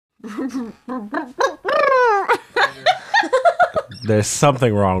There's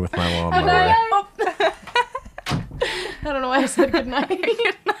something wrong with my lawnmower. I don't know why I said good night.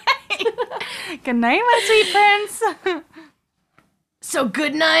 Good night, my sweet prince. So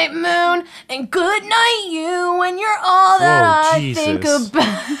good night, moon, and good night, you, when you're all that Whoa, I think Jesus.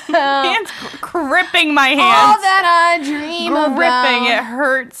 about. Hands gripping my All hands. that I dream Gripping. about. It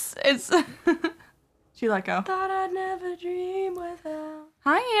hurts. It's. She let go. Thought I'd never dream without.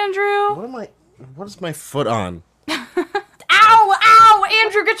 Hi, Andrew. What is my foot on? Ow!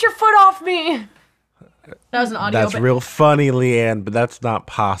 Andrew, get your foot off me! That was an audio. That's real funny, Leanne, but that's not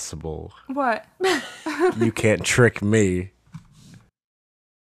possible. What? You can't trick me.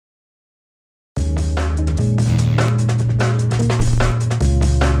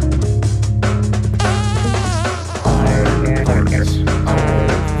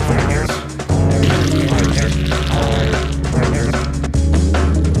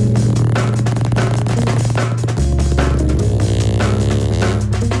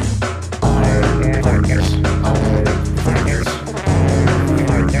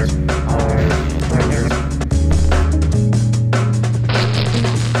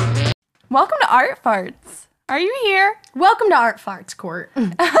 Welcome to Art Farts. Are you here? Welcome to Art Farts Court.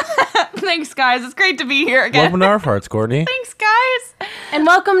 Thanks, guys. It's great to be here again. Welcome to our farts, Courtney. Thanks, guys. And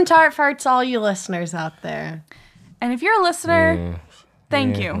welcome to Art Farts, all you listeners out there. And if you're a listener,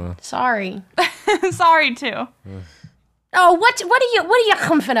 thank you. Sorry. Sorry too. Oh, what are you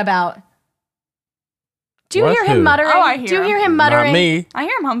humping about? Do you What? hear him Who? muttering? Oh, I hear Do you him. hear him muttering? Not me. I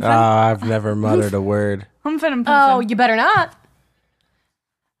hear him humping. I've never muttered a word. Humping and Oh, pumping. you better not.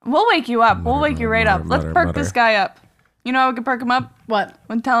 We'll wake you up. We'll wake you right up. Let's mutter, perk mutter. this guy up. You know how we can perk him up? What?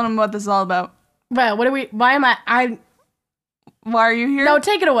 When telling him what this is all about. Well, why am I Why are you here? no,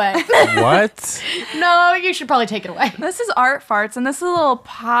 take it away. What? No, you should probably take it away. This is Art Farts, and this is a little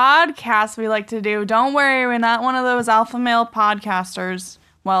podcast we like to do. Don't worry, we're not one of those alpha male podcasters.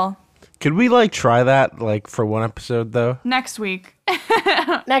 Well, Could we try that for one episode though? next week.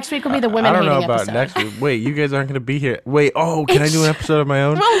 Next week will be the I women don't know hating about episode. next week. Wait, you guys aren't gonna be here. Wait, can I do an episode of my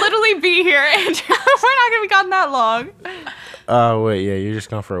own? We'll literally be here, and we're not gonna be gone that long. Oh wait, yeah, you're just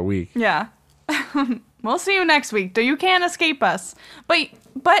gone for a week. Yeah. We'll see you next week. You can't escape us.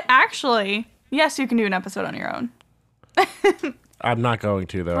 But actually, yes, you can do an episode on your own. I'm not going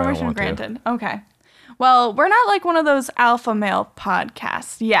to though. I don't Permission want granted. Okay. Well, we're not like one of those alpha male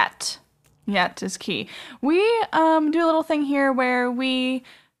podcasts yet. Yet is key. We do a little thing here where we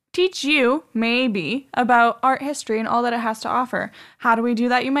teach you, maybe, about art history and all that it has to offer. How do we do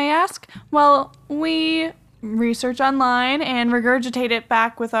that, you may ask? Well, we research online and regurgitate it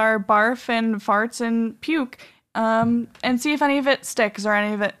back with our barf and farts and puke and see if any of it sticks or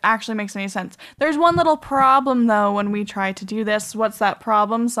any of it actually makes any sense. There's one little problem, though, when we try to do this. What's that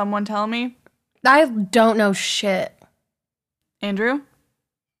problem? Someone tell me. I don't know shit. Andrew?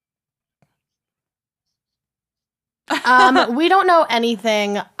 We don't know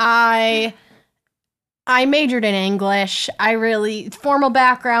anything. I majored in English. Formal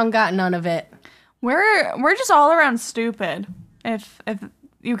background, got none of it. We're just all around stupid, if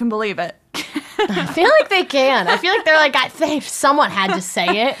you can believe it. I feel like they can. I feel like they're like, someone had to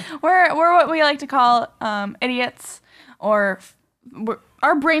say it. We're what we like to call idiots, or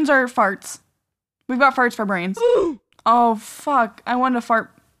our brains are farts. We've got farts for brains. Oh fuck! I wanted to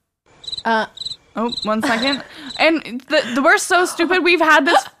fart. Oh, 1 second. And we're so stupid. We've had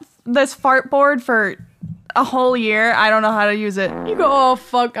this fart board for a whole year. I don't know how to use it. You go, oh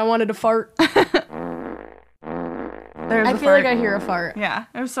fuck, I wanted to fart. There's I a feel fart. like I hear a fart. Yeah,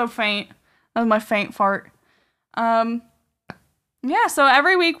 it was so faint. That was my faint fart. Yeah, so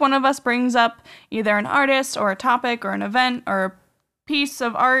every week one of us brings up either an artist or a topic or an event or a piece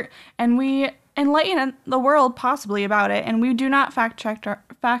of art, and we enlighten the world possibly about it, and we do not fact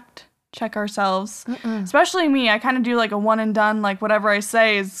check ourselves. Especially me. I kind of do like a one and done, like whatever I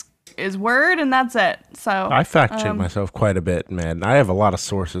say is word and that's it. So I fact check myself quite a bit, man. I have a lot of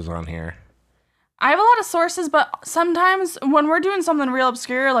sources on here. I have a lot of sources, but sometimes when we're doing something real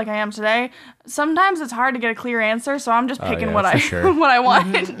obscure like I am today, sometimes it's hard to get a clear answer, so I'm just picking yeah, what for I sure. what I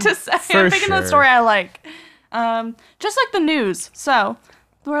want to say. For I'm picking the sure. story I like. Just like the news. So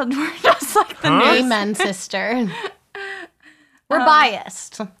we're just like the news. Amen, sister. We're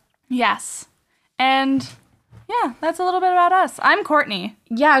biased. Yes. And yeah, that's a little bit about us. I'm Courtney.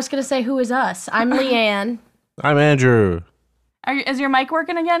 Yeah, I was going to say, who is us? I'm Leanne. I'm Andrew. Is your mic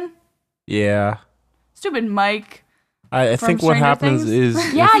working again? Yeah. Stupid mic. I From think what Stranger happens Things?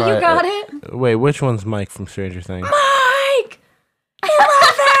 is... Yeah, if you got it. Wait, which one's Mike from Stranger Things? Mike!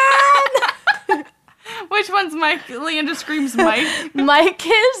 Which one one's Mike. Leanne just screams Mike. Mike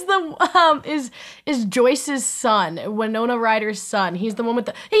is the is Joyce's son, Winona Ryder's son. He's the one with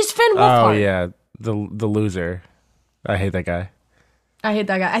he's Finn Wolfhard. Oh yeah, the loser. I hate that guy. I hate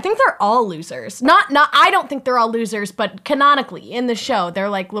that guy. I think they're all losers. Not I don't think they're all losers, but canonically in the show, they're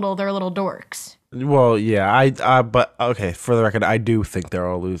little dorks. Well, yeah, but okay, for the record, I do think they're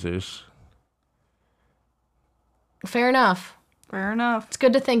all losers. Fair enough. Fair enough. It's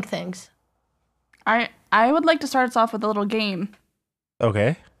good to think things. I would like to start us off with a little game.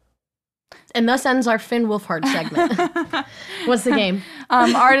 Okay. And thus ends our Finn Wolfhard segment. What's the game?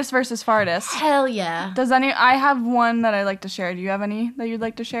 Artist versus fartist. Hell yeah. I have one that I'd like to share. Do you have any that you'd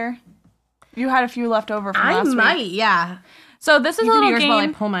like to share? You had a few left over from last week. Yeah. So this is a little game. While I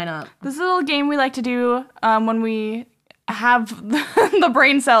pull mine up. This is a little game we like to do when we have the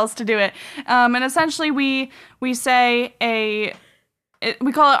brain cells to do it. And essentially we say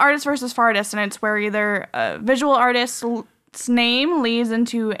we call it artist versus fartist, and it's where either a visual artist's name leads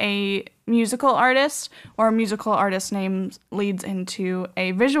into a musical artist, or a musical artist's name leads into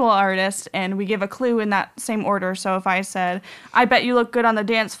a visual artist, and we give a clue in that same order. So if I said, I bet you look good on the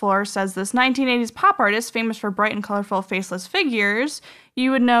dance floor, says this 1980s pop artist famous for bright and colorful faceless figures,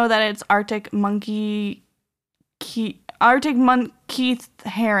 you would know that it's Arctic Monkey Keith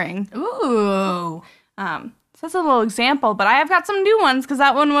Haring. Ooh. So that's a little example, but I have got some new ones because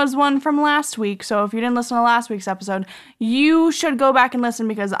that one was one from last week. So if you didn't listen to last week's episode, you should go back and listen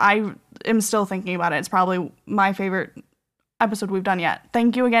because I am still thinking about it. It's probably my favorite episode we've done yet.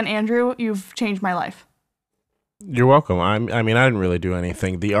 Thank you again, Andrew. You've changed my life. You're welcome. I mean, I didn't really do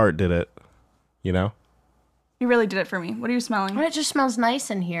anything. The art did it, you know? You really did it for me. What are you smelling? It just smells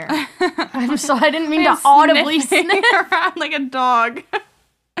nice in here. I'm so I didn't mean to audibly sniff around like a dog.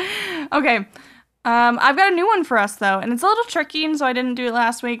 Okay. I've got a new one for us, though, and it's a little tricky, and so I didn't do it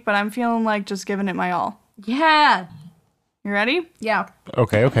last week, but I'm feeling like just giving it my all. Yeah. You ready? Yeah.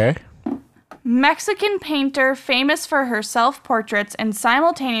 Okay. Mexican painter famous for her self-portraits and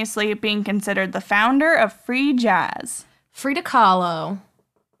simultaneously being considered the founder of free jazz. Frida Kahlo.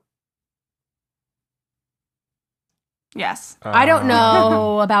 Yes. I don't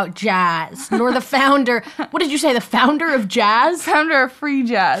know about jazz, nor the founder. What did you say? The founder of jazz? Founder of free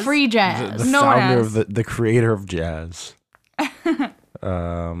jazz. Free jazz. The No one founder has. of the creator of jazz. Barry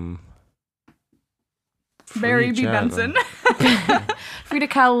Free B. jazz. Benson. Frida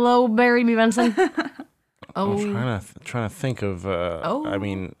Kahlo, Barry B. Benson. I'm trying to think of. Oh. I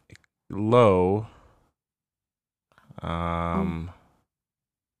mean, low.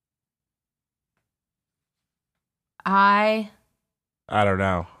 I don't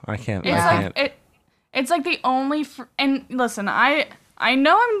know. I can't. It's I like can't. it's like the only and listen, I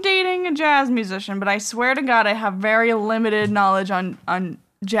know I'm dating a jazz musician, but I swear to God I have very limited knowledge on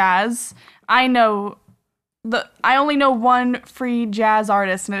jazz. I only know one free jazz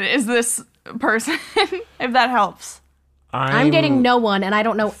artist, and it is this person. If that helps. I'm dating no one, and I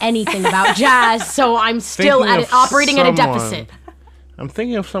don't know anything about jazz, so I'm still Thinking of operating at a someone. deficit. I'm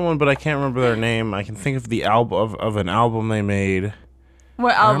thinking of someone, but I can't remember their name. I can think of the album of an album they made.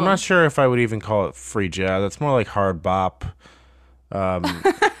 What And album? I'm not sure if I would even call it free jazz. It's more like hard bop.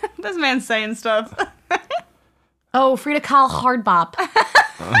 This man's saying stuff. Oh, Frida Kahlo Hard Bop. You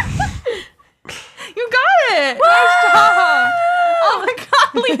got it! Nice job! Oh my God,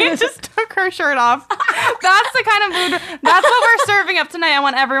 Leanne just took her shirt off. That's the kind of mood. That's what we're serving up tonight. I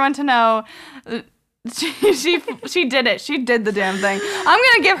want everyone to know. She did it. She did the damn thing. I'm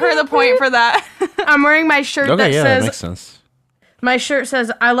gonna give her the point for that. I'm wearing my shirt Okay, yeah, that makes sense. my shirt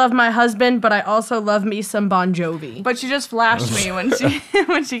says, I love my husband, but I also love me some Bon Jovi. But she just flashed me when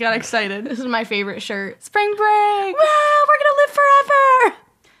she got excited. This is my favorite shirt. Spring break. Wow, we're gonna live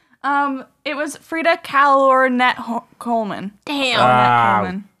forever. It was Frida Kahlo or Net Coleman. Damn.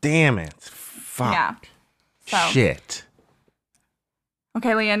 Coleman. Damn it. Fuck. Yeah. So. Shit.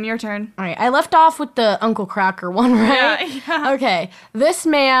 Okay, Leanne, your turn. All right, I left off with the Uncle Cracker one, right? Yeah. Okay, this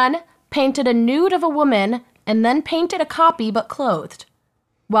man painted a nude of a woman and then painted a copy but clothed.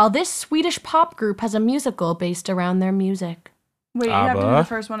 While this Swedish pop group has a musical based around their music. Wait, you have to do ABBA. the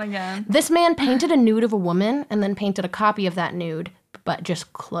first one again. This man painted a nude of a woman and then painted a copy of that nude, but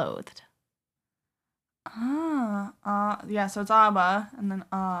just clothed. Yeah, so it's ABBA, and then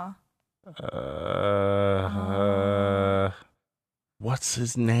What's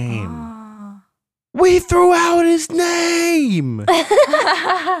his name? We threw out his name.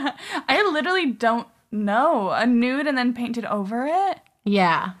 I literally don't know. A nude and then painted over it?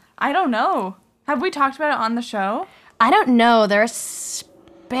 Yeah. I don't know. Have we talked about it on the show? I don't know. They're a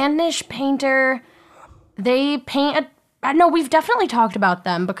Spanish painter. They paint I know we've definitely talked about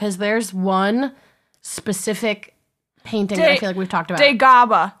them because there's one specific painting that I feel like we've talked about.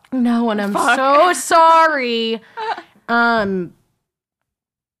 Dagaba. No, and I'm so sorry.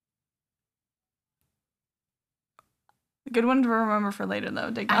 Good one to remember for later, though.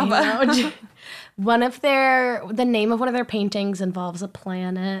 I Dagaba. know. The name of one of their paintings involves a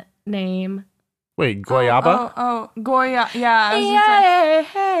planet name. Wait, Goyaba? Goya. Yeah. I was gonna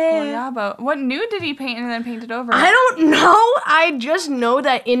say Goyaba. What nude did he paint and then painted over? I don't know. I just know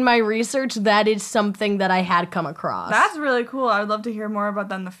that in my research, that is something that I had come across. That's really cool. I would love to hear more about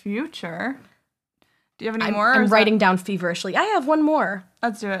that in the future. Do you have any more? I'm writing down feverishly. I have one more.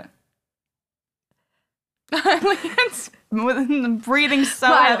 Let's do it. It's breathing so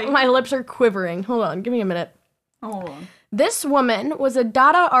heavy. My lips are quivering. Hold on. Give me a minute. Hold on. This woman was a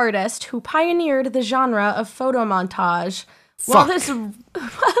Dada artist who pioneered the genre of photo montage. While this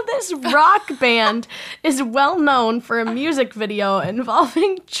rock band is well known for a music video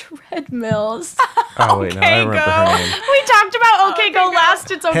involving treadmills. Oh, wait, no, I remember her name. We talked about OK Go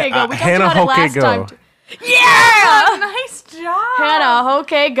last. It's OK Go. We talked Hannah about it last Hoke time. Go. Yeah! Nice job. Hannah,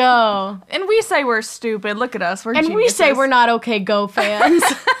 OK Go. And we say we're stupid. Look at us. We're And we say geniuses. we're not OK Go fans.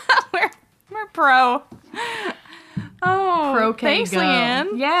 we're pro. Oh, Pro thanks, Go.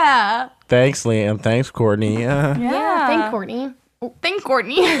 Leanne. Yeah. Thanks, Liam. Thanks, Courtney. Yeah. Thank Courtney. Thank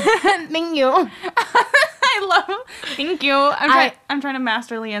Courtney. Thank you. I love. Thank you. I'm trying to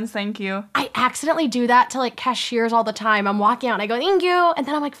master Leanne's thank you. I accidentally do that to like cashiers all the time. I'm walking out and I go, thank you. And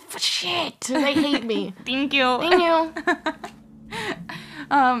then I'm like, shit. They hate me. Thank you. Thank you.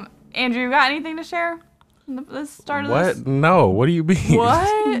 Andrew, you got anything to share? The start of What? this? No. What do you mean?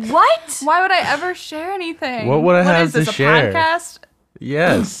 What? What? Why would I ever share anything? What would I have is this, to a share? podcast?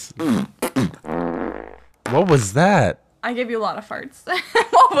 Yes. What was that? I gave you a lot of farts.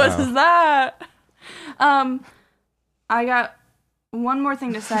 What was that? I got one more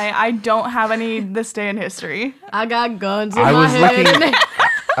thing to say. I don't have any this day in history. I got guns in I my was head. looking.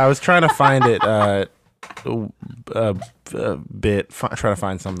 I was trying to find it. Try to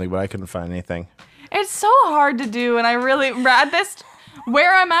find something, but I couldn't find anything. It's so hard to do, and I really at this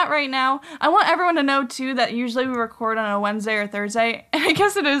where I'm at right now. I want everyone to know too that usually we record on a Wednesday or Thursday. And I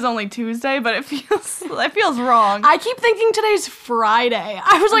guess it is only Tuesday, but it feels wrong. I keep thinking today's Friday.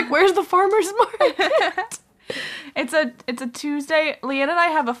 I was like, where's the farmer's market? It's a Tuesday. Leanne and I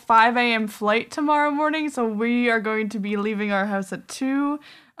have a 5 a.m. flight tomorrow morning, so we are going to be leaving our house at 2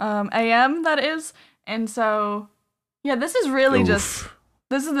 a.m. That is, and so yeah, this is really just.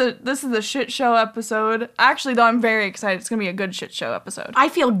 This is the shit show episode. Actually, though, I'm very excited. It's gonna be a good shit show episode. I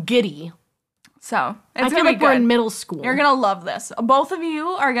feel giddy. So it's I feel gonna like be we're good. in middle school. You're gonna love this. Both of you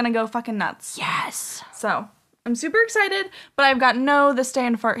are gonna go fucking nuts. Yes. So I'm super excited, but I've got no this day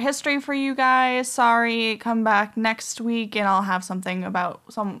in fart history for you guys. Sorry. Come back next week, and I'll have something about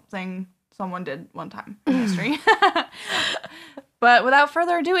something someone did one time in history. But without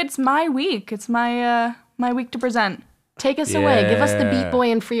further ado, it's my week. It's my week to present. Take us away. Give us the Yeah. Beat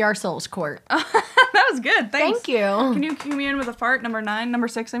Boy and Free Our Souls court. That was good. Thanks. Thank you. Can you cue me in with a fart? Number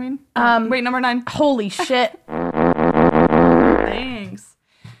 6, I mean. Wait, number 9. Holy shit. Thanks.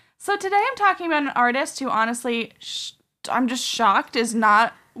 So today I'm talking about an artist who honestly, I'm just shocked is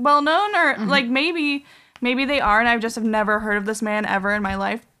not well known, or like maybe they are, and I just have never heard of this man ever in my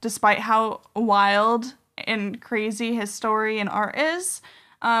life, despite how wild and crazy his story and art is.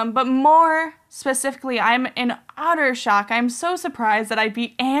 But more specifically, I'm in utter shock. I'm so surprised that I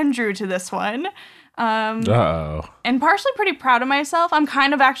beat Andrew to this one. Uh-oh. And partially pretty proud of myself. I'm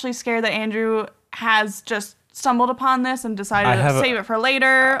kind of actually scared that Andrew has just stumbled upon this and decided to save it for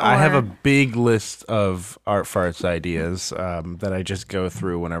later. I have a big list of art farts ideas that I just go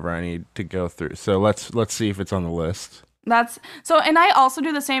through whenever I need to go through. So let's see if it's on the list. And I also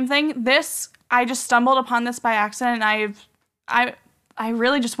do the same thing. I just stumbled upon this by accident. And I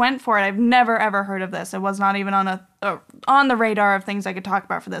really just went for it. I've never ever heard of this. It was not even on the radar of things I could talk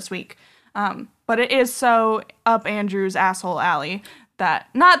about for this week. But it is so up Andrew's asshole alley that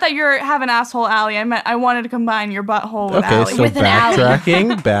not that you have an asshole alley. I wanted to combine your butthole with alley. So With an alley.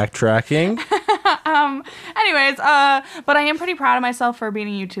 backtracking. Anyways, but I am pretty proud of myself for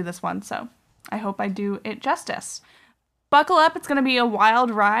beating you to this one. So I hope I do it justice. Buckle up. It's going to be a wild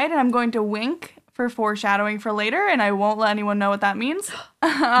ride, and I'm going to wink for foreshadowing for later, and I won't let anyone know what that means.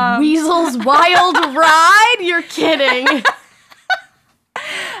 Weasel's Wild Ride? You're kidding.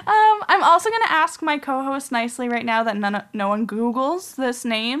 I'm also going to ask my co-host nicely right now that no one Googles this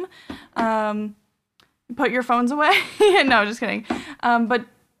name. Put your phones away. No, just kidding. But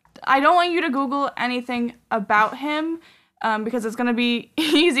I don't want you to Google anything about him because it's going to be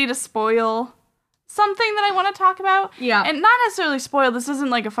easy to spoil something that I want to talk about. Yeah. And not necessarily spoil. This isn't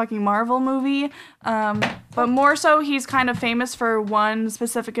like a fucking Marvel movie. But more so, he's kind of famous for one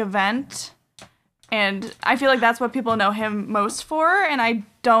specific event. And I feel like that's what people know him most for. And I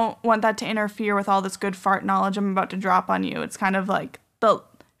don't want that to interfere with all this good fart knowledge I'm about to drop on you. It's kind of like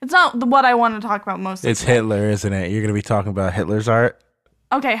it's not what I want to talk about most. It's Hitler, isn't it? You're going to be talking about Hitler's art?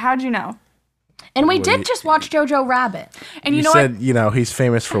 Okay, how'd you know? And we did just watch Jojo Rabbit. And You know said, what? he's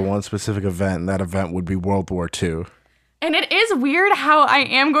famous for one specific event, and that event would be World War II. And it is weird how I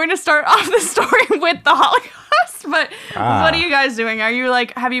am going to start off the story with the Holocaust, but what are you guys doing? Are you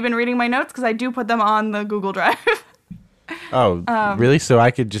have you been reading my notes? Because I do put them on the Google Drive. Oh, really? So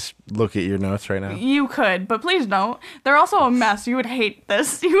I could just look at your notes right now? You could, but please don't. They're also a mess. You would hate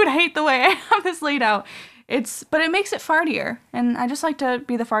this. You would hate the way I have this laid out. But it makes it fartier, and I just like to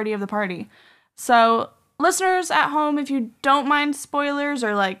be the farty of the party. So, listeners at home, if you don't mind spoilers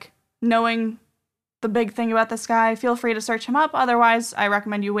or knowing the big thing about this guy, feel free to search him up. Otherwise, I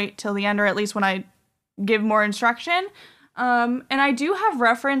recommend you wait till the end, or at least when I give more instruction. And I do have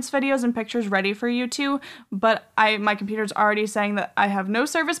reference videos and pictures ready for you too, but my computer's already saying that I have no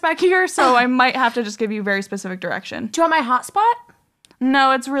service back here, so I might have to just give you very specific direction. Do you want my hotspot?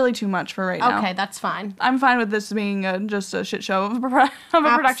 No, it's really too much for right now. Okay, that's fine. I'm fine with this being just a shit show of a production.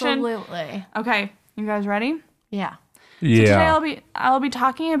 Absolutely. Okay, you guys ready? Yeah. Yeah. So today I'll be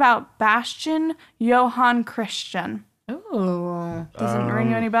talking about Bastian Johann Christian. Ooh. Does it ring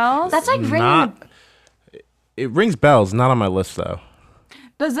you any bells? That's like ringing. It rings bells, not on my list, though.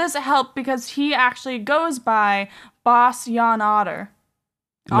 Does this help? Because he actually goes by Boss Jan Otter.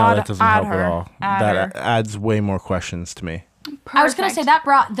 No, that doesn't help at all. Adder. That adds way more questions to me. Perfect. I was going to say that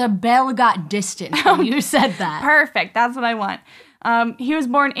brought the bell got distant when you said that. Perfect. That's what I want. He was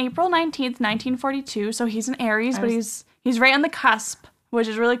born April 19th, 1942, so he's an Aries, but he's right on the cusp, which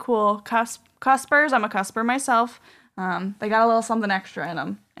is really cool. Cuspers, I'm a cusper myself. They got a little something extra in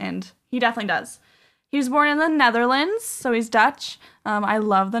them, and he definitely does. He was born in the Netherlands, so he's Dutch. I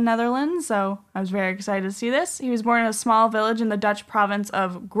love the Netherlands, so I was very excited to see this. He was born in a small village in the Dutch province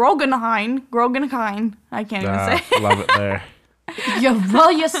of Groningen. I can't even say it. Love it there.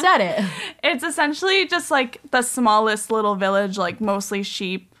 You said it. It's essentially just the smallest little village, mostly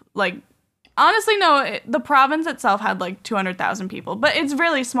sheep. Honestly, no, the province itself had 200,000 people, but it's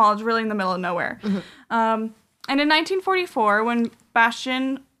really small. It's really in the middle of nowhere. Mm-hmm. And in 1944, when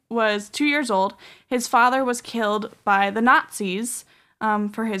Bastian was 2 years old, his father was killed by the Nazis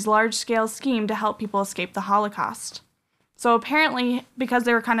for his large-scale scheme to help people escape the Holocaust. So apparently, because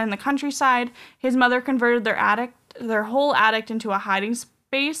they were kind of in the countryside, his mother converted their whole attic into a hiding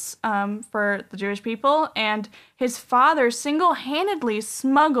space for the Jewish people, and his father single-handedly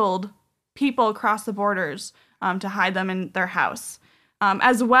smuggled people across the borders to hide them in their house.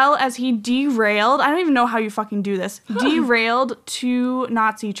 As well as he derailed, I don't even know how you fucking do this, derailed 2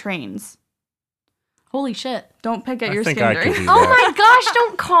 Nazi trains. Holy shit. Don't pick at your think skin I could during. do Oh that. my gosh,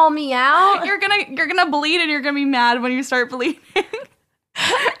 don't call me out. You're gonna bleed and you're gonna be mad when you start bleeding.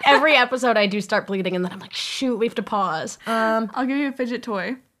 Every episode I do start bleeding and then I'm like, shoot, we have to pause. I'll give you a fidget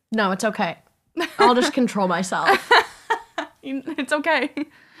toy. No, it's okay. I'll just control myself. It's okay.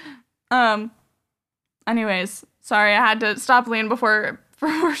 Anyways, sorry, I had to stop Leanne before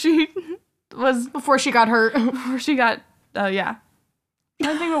she was Before she got hurt. before she got yeah. I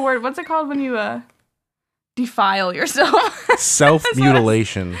don't think of a word. What's it called when you defile yourself?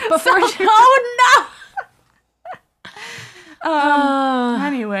 Self-mutilation. Before she, oh no!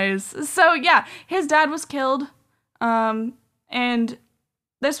 Anyways, so yeah, his dad was killed, and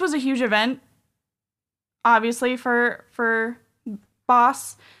this was a huge event, obviously for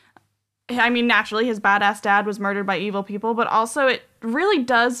Boss. I mean, naturally, his badass dad was murdered by evil people, but also it really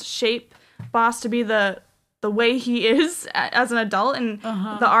does shape Boss to be the way he is as an adult and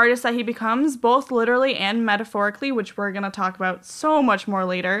the artist that he becomes, both literally and metaphorically, which we're going to talk about so much more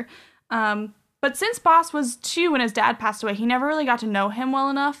later. But since Boss was 2 when his dad passed away, he never really got to know him well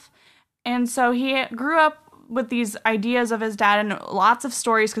enough. And so he grew up with these ideas of his dad and lots of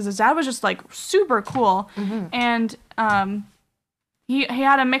stories because his dad was just super cool. Mm-hmm. And he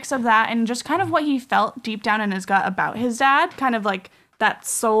had a mix of that and just kind of what he felt deep down in his gut about his dad, kind of that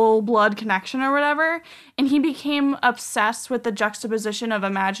soul blood connection or whatever. And he became obsessed with the juxtaposition of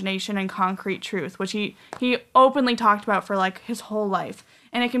imagination and concrete truth, which he openly talked about for his whole life.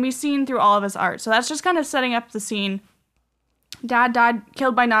 And it can be seen through all of his art. So that's just kind of setting up the scene. Dad died,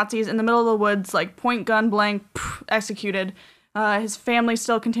 killed by Nazis in the middle of the woods, point gun blank, executed. His family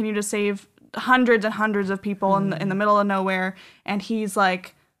still continued to save hundreds and hundreds of people in the middle of nowhere. And he's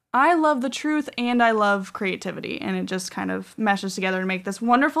I love the truth and I love creativity. And it just kind of meshes together to make this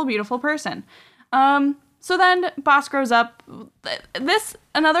wonderful, beautiful person. So then Boss grows up. This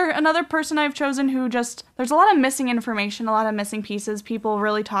another person I've chosen who just, there's a lot of missing information, a lot of missing pieces. People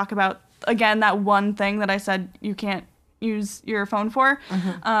really talk about, again, that one thing that I said you can't use your phone for.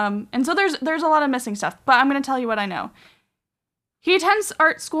 And so there's a lot of missing stuff, but I'm going to tell you what I know. He attends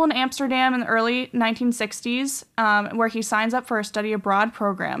art school in Amsterdam in the early 1960s, where he signs up for a study abroad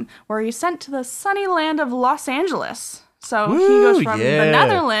program, where he's sent to the sunny land of Los Angeles. So he goes from the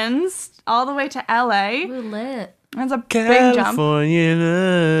Netherlands all the way to LA. Ooh, lit. That's a big jump. California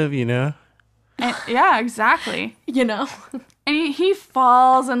love, you know? And, yeah, exactly. You know? And he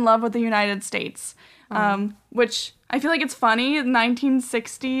falls in love with the United States, which I feel like it's funny.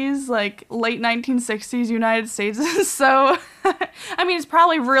 1960s, like late 1960s United States is so... I mean, it's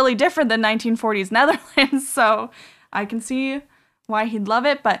probably really different than 1940s Netherlands, so I can see why he'd love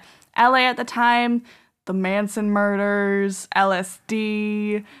it. But LA at the time, the Manson murders,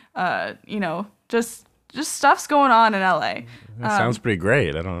 LSD, you know, just stuff's going on in LA. That sounds pretty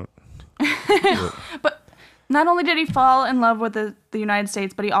great. I don't... But not only did he fall in love with the United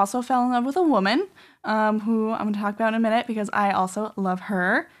States, but he also fell in love with a woman who I'm going to talk about in a minute because I also love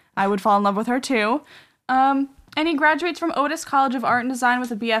her. I would fall in love with her too. And he graduates from Otis College of Art and Design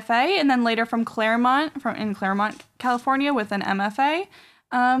with a BFA, and then later from Claremont, in Claremont, California, with an MFA.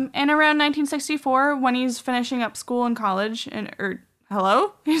 And around 1964, when he's finishing up school in college,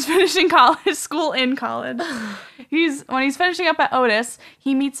 he's finishing school in college. When he's finishing up at Otis,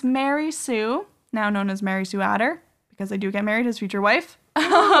 he meets Mary Sue, now known as Mary Sue Adder, because they do get married, his future wife.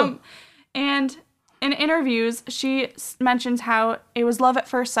 And in interviews, she mentions how it was love at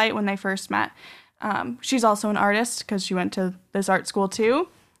first sight when they first met. She's also an artist because she went to this art school too.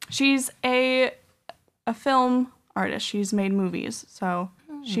 She's a film artist. She's made movies, so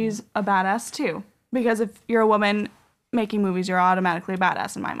she's a badass too. Because if you're a woman making movies, you're automatically a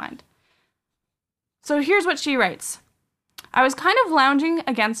badass in my mind. So here's what she writes. I was kind of lounging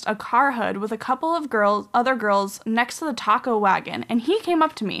against a car hood with a couple of other girls next to the taco wagon, and he came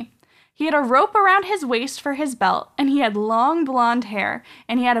up to me. He had a rope around his waist for his belt, and he had long blonde hair,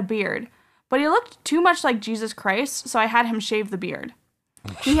 and he had a beard. But he looked too much like Jesus Christ, so I had him shave the beard.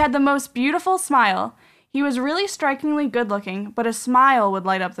 He had the most beautiful smile. He was really strikingly good looking, but a smile would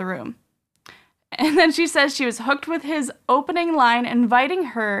light up the room. And then she says she was hooked with his opening line inviting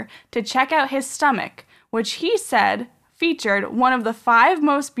her to check out his stomach, which he said featured one of the 5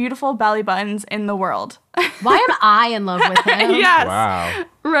 most beautiful belly buttons in the world. Why am I in love with him? Yes. Wow.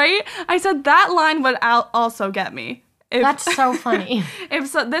 Right? I said that line would also get me. That's so funny.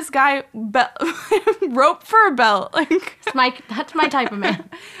 This guy rope for a belt, like That's my type of man.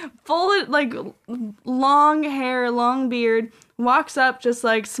 full like long hair, long beard, walks up just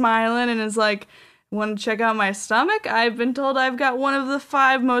like smiling and is like, "Want to check out my stomach? I've been told I've got one of the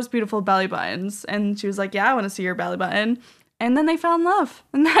 5 most beautiful belly buttons." And she was like, "Yeah, I want to see your belly button." And then they fell in love,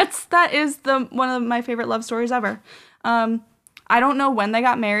 and that is one of my favorite love stories ever. I don't know when they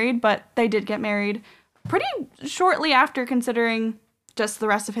got married, but they did get married pretty shortly after, considering just the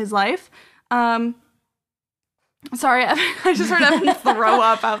rest of his life. Sorry, I just heard Evan throw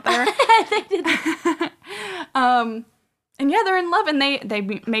up out there. They did. And yeah, they're in love, and they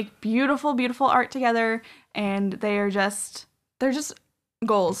make beautiful, beautiful art together, and they're just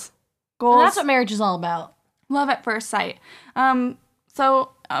goals. And that's what marriage is all about. Love at first sight. So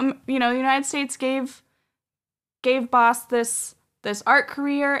the United States gave Boss this art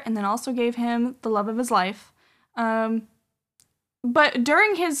career, and then also gave him the love of his life. But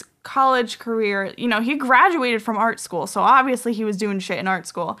during his college career, he graduated from art school, so obviously he was doing shit in art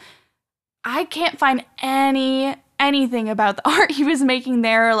school. I can't find anything about the art he was making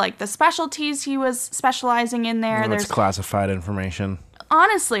there, like the specialties he was specializing in there. There's classified information.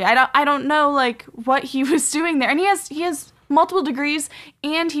 Honestly, I don't know like what he was doing there. And he has multiple degrees,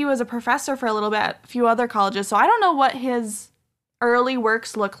 and he was a professor for a little bit at a few other colleges, so I don't know what his early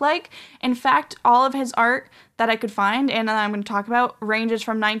works look like. In fact, all of his art that I could find and that I'm going to talk about ranges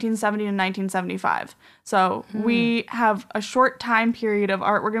from 1970 to 1975. So we have a short time period of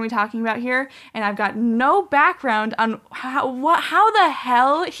art we're going to be talking about here, and I've got no background on how the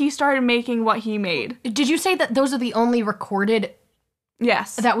hell he started making what he made. Did you say that those are the only recorded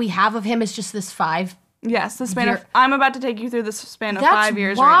Yes. that we have of him is just this 5? Yes, the span of... I'm about to take you through the span of 5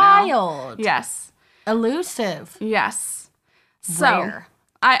 years right now. That's wild. Yes. Elusive. Yes. So, Rare.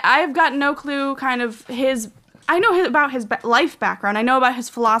 I've got no clue kind of I know about his life background. I know about his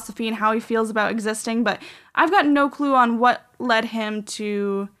philosophy and how he feels about existing, but I've got no clue on what led him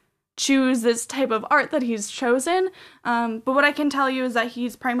to choose this type of art that he's chosen. But what I can tell you is that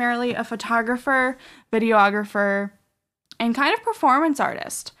he's primarily a photographer, videographer, and kind of performance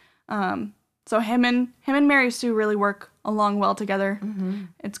artist. So him and Mary Sue really work along well together. Mm-hmm.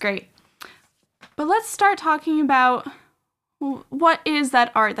 It's great. But let's start talking about what is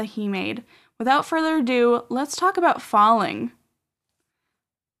that art that he made. Without further ado, let's talk about falling.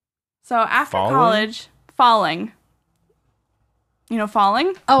 So after college, falling. You know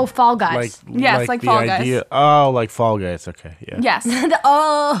falling? Oh, Fall Guys. Yes, like Fall Guys. Oh, like Fall Guys. Okay, yeah. Yes.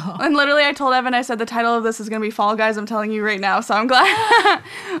 Oh. And literally I told Evan, I said the title of this is going to be Fall Guys. I'm telling you right now, so I'm glad.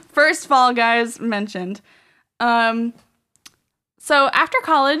 First Fall Guys mentioned. So after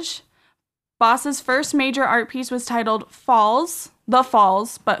college, Boss's first major art piece was titled Falls, The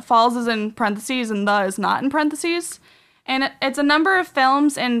Falls, but Falls is in parentheses and the is not in parentheses. And it's a number of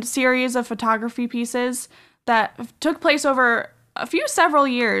films and series of photography pieces that took place over several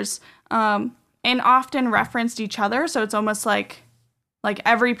years, and often referenced each other. So it's almost like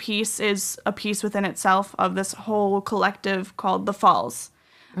every piece is a piece within itself of this whole collective called the Falls.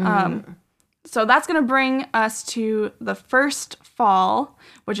 So that's going to bring us to the first fall,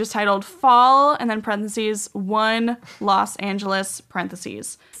 which is titled Fall, and then parentheses, 1 Los Angeles,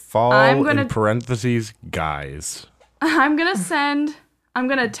 parentheses. Fall in parentheses, guys. I'm going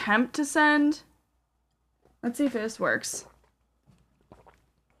to attempt to send. Let's see if this works.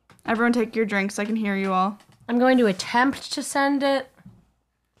 Everyone take your drinks. I can hear you all. I'm going to attempt to send it.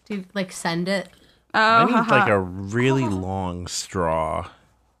 Do you, send it? Oh, I need, a really long straw.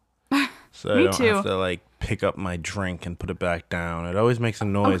 So I don't have to, pick up my drink and put it back down. It always makes a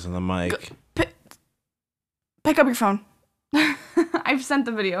noise on the mic. Pick up your phone. I've sent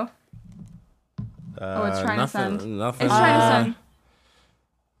the video. It's trying to send. Nothing. It's trying to send.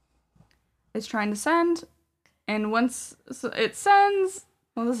 It's trying to send. And once it sends...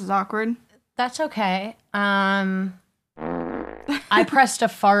 Well, this is awkward. That's okay. I pressed a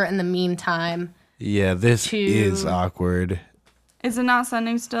fart in the meantime. Yeah, this is awkward. Is it not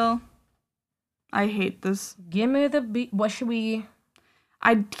sending still? I hate this. Give me the beat. What should we...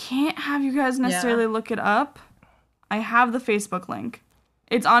 I can't have you guys necessarily look it up. I have the Facebook link.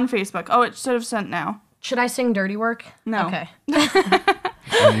 It's on Facebook. Oh, it should have sent now. Should I sing Dirty Work? No. Okay. No.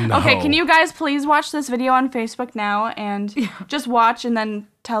 Okay, can you guys please watch this video on Facebook now and just watch and then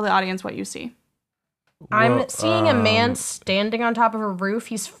tell the audience what you see? I'm seeing a man standing on top of a roof.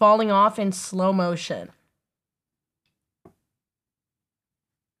 He's falling off in slow motion.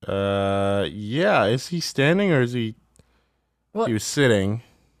 Yeah. Is he standing or is he... Well, he was sitting.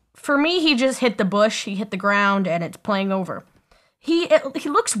 For me, he just hit the bush, he hit the ground, and it's playing over. He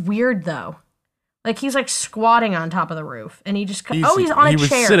looks weird, though. He's, squatting on top of the roof, and he just... he's on a chair. He was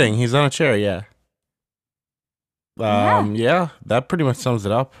sitting. He's on a chair, yeah. Yeah, that pretty much sums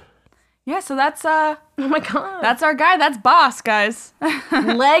it up. Yeah, so that's, oh my god. That's our guy. That's Boss, guys.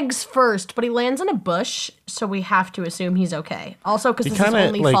 Legs first, but he lands in a bush, so we have to assume he's okay. Also, because this is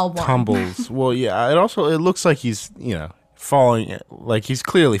only fall one. Tumbles. Well, yeah, it looks like he's, falling, he's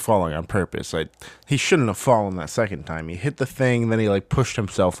clearly falling on purpose. He shouldn't have fallen that second time. He hit the thing, then he pushed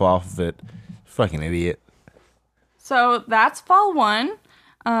himself off of it. Fucking idiot. So that's fall 1.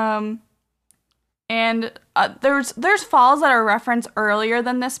 And there's falls that are referenced earlier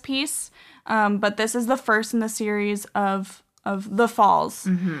than this piece, but this is the first in the series of the falls.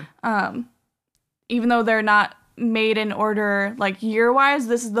 Mm-hmm. Even though they're not made in order year-wise,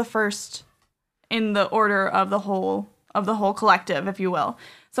 this is the first in the order of the whole collective, if you will.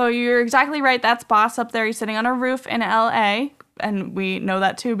 So you're exactly right. That's Boss up there. He's sitting on a roof in LA, and we know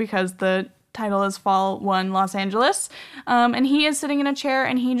that too because the title is Fall 1 Los Angeles. And he is sitting in a chair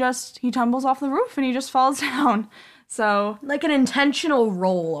and he tumbles off the roof and he just falls down. So like an intentional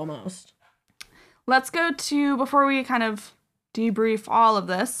roll almost. Let's go to, before we kind of debrief all of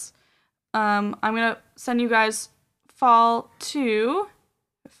this, I'm going to send you guys Fall 2.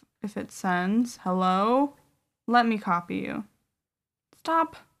 If it sends, hello, let me copy you.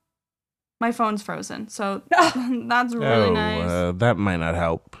 Stop. My phone's frozen, so that's really nice. That might not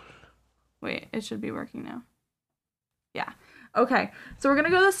help. Wait, it should be working now. Yeah. Okay, so we're going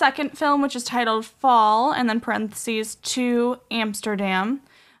to go to the second film, which is titled Fall, and then parentheses, to Amsterdam,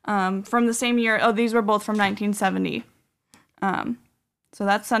 from the same year. Oh, these were both from 1970. So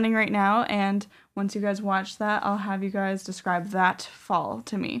that's sending right now, and once you guys watch that, I'll have you guys describe that fall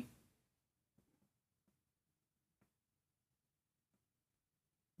to me.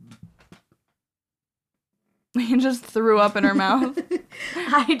 You just threw up in her mouth.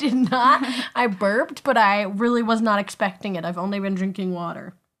 I did not. I burped, but I really was not expecting it. I've only been drinking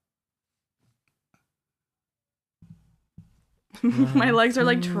water. My legs are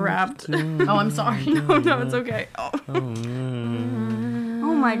like trapped. Oh, I'm sorry. No, it's okay. Oh.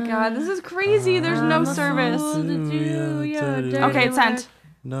 Oh my god, this is crazy. There's no service. Okay, it's sent.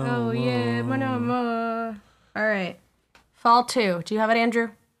 No. Oh, yeah. All right. Fall 2. Do you have it, Andrew?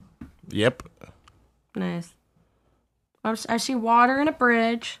 Yep. Nice. I see water in a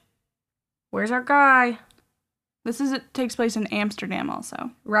bridge. Where's our guy? It takes place in Amsterdam also.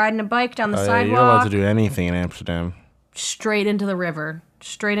 Riding a bike down the Yeah, sidewalk. you're allowed to do anything in Amsterdam. Straight into the river.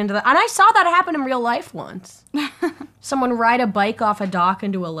 Straight into the... And I saw that happen in real life once. Someone ride a bike off a dock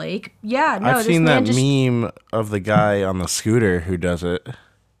into a lake. Yeah, no, I've this seen man that meme of the guy on the scooter who does it.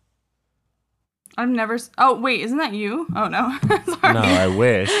 I've never... Oh, wait, isn't that you? Oh, no. Sorry. No, I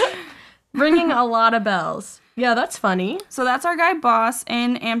wish. Ringing a lot of bells. Yeah, that's funny. So that's our guy Boss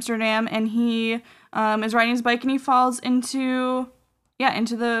in Amsterdam, and he is riding his bike and he falls into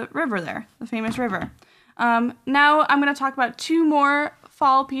the river there, the famous river. Now I'm going to talk about 2 more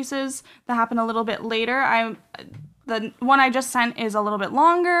fall pieces that happen a little bit later. The one I just sent is a little bit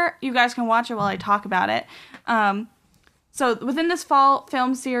longer. You guys can watch it while I talk about it. So within this fall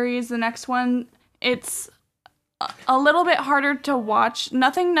film series, the next one, it's a little bit harder to watch.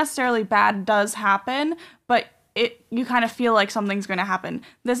 Nothing necessarily bad does happen, but you kind of feel like something's going to happen.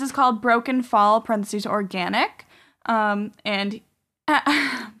 This is called Broken Fall (organic), and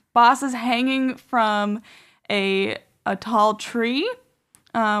Boss is hanging from a tall tree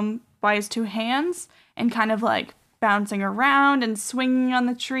by his 2 hands and kind of like bouncing around and swinging on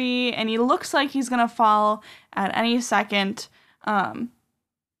the tree, and he looks like he's going to fall at any second. And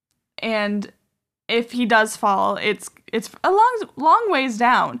if he does fall, it's a long ways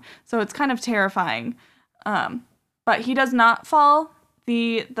down, so it's kind of terrifying. But he does not fall.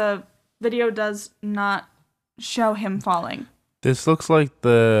 The video does not show him falling. This looks like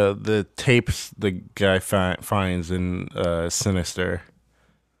the tapes the guy finds in Sinister.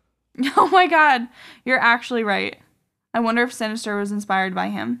 Oh my god, you're actually right. I wonder if Sinister was inspired by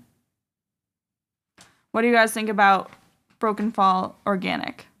him. What do you guys think about Broken Fall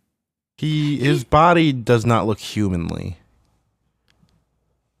 (organic)? His body does not look humanly.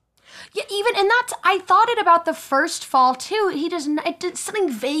 Yeah, I thought it about the first fall too. It did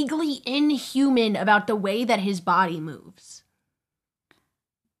something vaguely inhuman about the way that his body moves.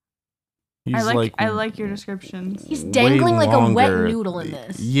 I like your descriptions. He's dangling like a wet noodle in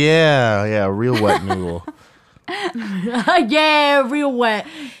this. Yeah, real wet noodle. Yeah, real wet.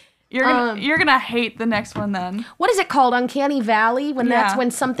 You're gonna hate the next one then. What is it called? Uncanny Valley? That's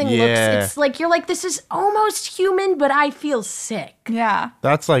when something looks, it's like, you're like, this is almost human, but I feel sick. Yeah.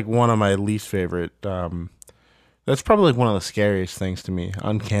 That's like one of my least favorite. That's probably like one of the scariest things to me.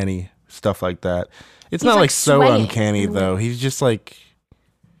 Uncanny stuff like that. It's not like so uncanny though. He's just like,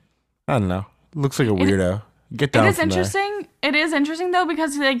 I don't know. Looks like a weirdo. Get down. It is interesting. It is interesting though,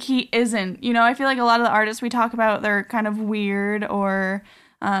 because like he isn't. You know, I feel like a lot of the artists we talk about, they're kind of weird or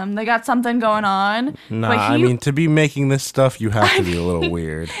they got something going on. Nah, I mean, to be making this stuff, you have to be a little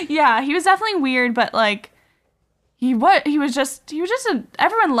weird. Yeah, he was definitely weird, but like he was just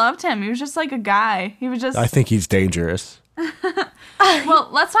everyone loved him. He was just like a guy. I think he's dangerous. Well,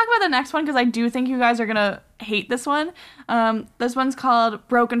 let's talk about the next one because I do think you guys are gonna hate this one. This one's called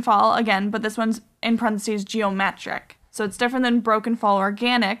Broken Fall again, but this one's in parentheses geometric. So it's different than Broken Fall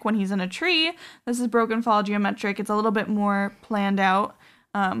 (organic) when he's in a tree. This is Broken Fall geometric. It's a little bit more planned out,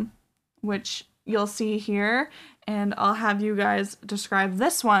 which you'll see here, and I'll have you guys describe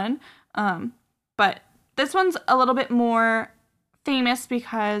this one. But this one's a little bit more famous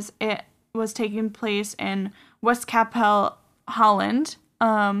because it was taking place in Westkapelle, Holland,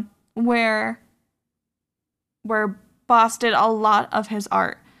 where Boss did a lot of his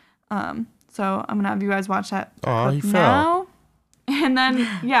art. So I'm gonna have you guys watch that clip now. And then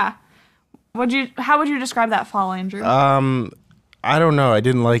yeah, how would you describe that fall, Andrew? I don't know. I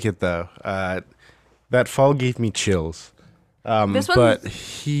didn't like it though. That fall gave me chills. But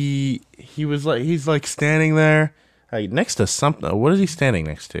he's like standing there next to something. What is he standing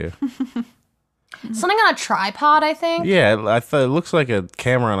next to? Something on a tripod, I think. Yeah, I thought it looks like a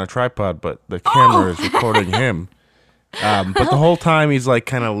camera on a tripod, but the camera is recording him. But the whole time he's like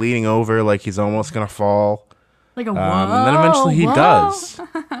kind of leaning over, like he's almost gonna fall. Like a whoa. And then eventually he does.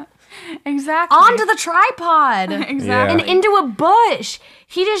 Exactly. Onto the tripod. Exactly. Yeah. And into a bush.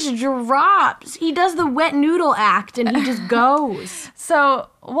 He just drops. He does the wet noodle act and he just goes. So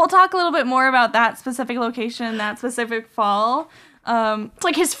we'll talk a little bit more about that specific location, that specific fall. It's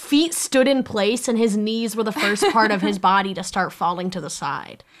like his feet stood in place and his knees were the first part of his body to start falling to the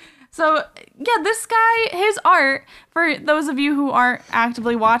side. So, yeah, this guy, his art, for those of you who aren't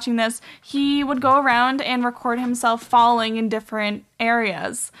actively watching this, he would go around and record himself falling in different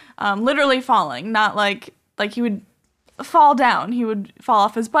areas. Literally falling, not like he would, fall down. He would fall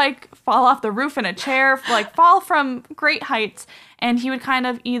off his bike, fall off the roof in a chair, like fall from great heights. And he would kind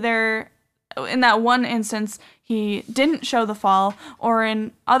of either, in that one instance, he didn't show the fall, or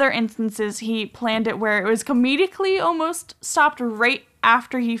in other instances, he planned it where it was comedically almost stopped right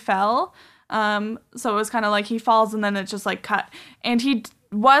after he fell. So it was kind of like he falls and then it's just like cut. And he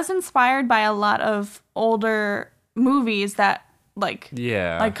was inspired by a lot of older movies that like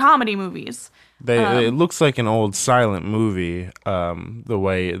comedy movies. It looks like an old silent movie, the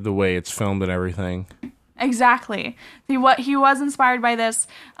way it's filmed and everything. Exactly. He was inspired by this.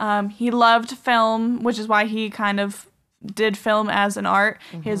 He loved film, which is why he kind of did film as an art.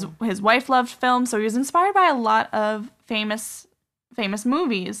 Mm-hmm. His wife loved film, so he was inspired by a lot of famous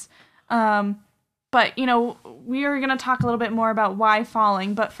movies. But, you know, we are going to talk a little bit more about why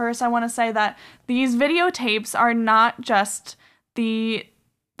falling. But first, I want to say that these videotapes are not just the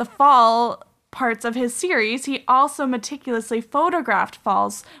fall parts of his series. He also meticulously photographed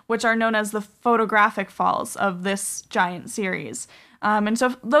falls, which are known as the photographic falls of this giant series. And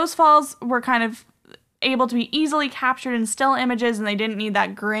so those falls were kind of able to be easily captured in still images, and they didn't need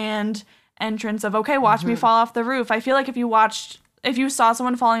that grand entrance of, okay, watch me fall off the roof. I feel like if you saw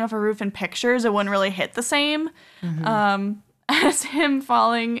someone falling off a roof in pictures, it wouldn't really hit the same as him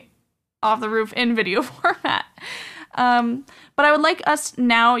falling off the roof in video format. But I would like us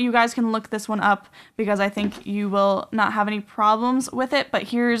now, you guys can look this one up because I think you will not have any problems with it, but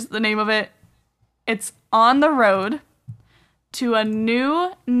here's the name of it. It's On the Road to a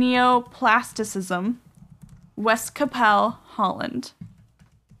New Neoplasticism, Westkapelle, Holland,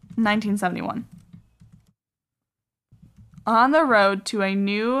 1971. On the Road to a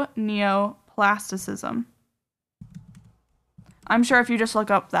New Neoplasticism. I'm sure if you just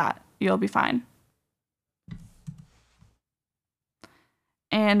look up that, you'll be fine.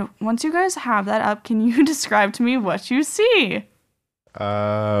 And once you guys have that up, can you describe to me what you see?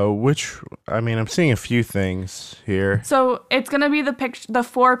 I'm seeing a few things here. So it's gonna be the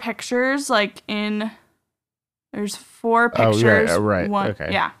 4 pictures, like there's 4 pictures. Oh, right.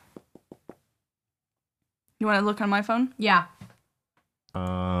 Okay. Yeah. You want to look on my phone? Yeah.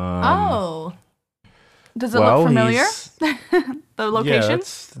 Oh. Does it look familiar? The location?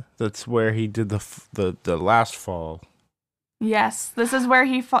 Yeah, that's where he did the last fall. Yes, this is where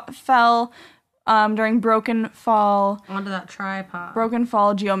he fell during Broken Fall. Onto that tripod. Broken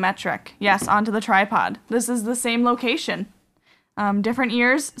Fall Geometric. Yes, onto the tripod. This is the same location. Different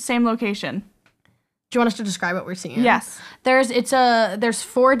years, same location. Do you want us to describe what we're seeing? Yes. There's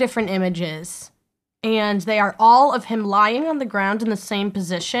 4 different images, and they are all of him lying on the ground in the same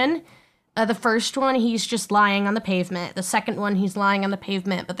position. The first one, he's just lying on the pavement. The second one, he's lying on the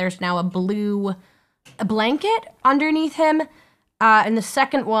pavement, but there's now a blue blanket underneath him. In the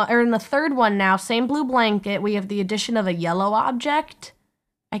second one, or in the third one now, same blue blanket, we have the addition of a yellow object.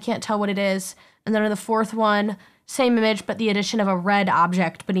 I can't tell what it is. And then in the fourth one, same image, but the addition of a red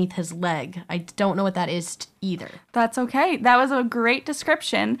object beneath his leg. I don't know what that is either. That's okay. That was a great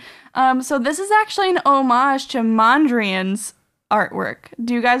description. So this is actually an homage to Mondrian's artwork.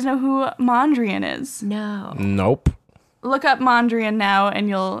 Do you guys know who Mondrian is? No. Nope. Look up Mondrian now, and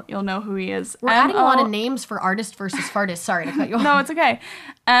you'll know who he is. We're adding a lot of names for artist versus fartist. Sorry to cut you off. No, it's okay.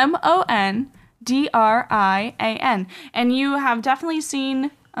 Mondrian. And you have definitely seen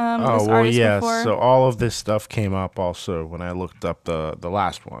this artist before. So all of this stuff came up also when I looked up the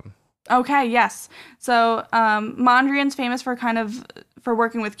last one. Okay, yes. So Mondrian's famous for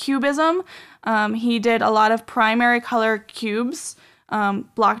working with cubism. He did a lot of primary color cubes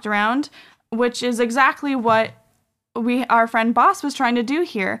blocked around, which is exactly what our friend Boss was trying to do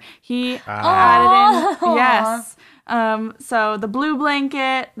here. He added in, yes. So the blue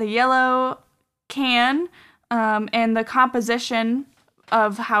blanket, the yellow can, and the composition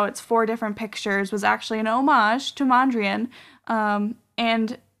of how it's 4 different pictures was actually an homage to Mondrian,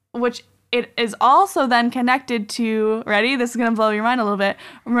 and which it is also then connected to, ready? This is going to blow your mind a little bit.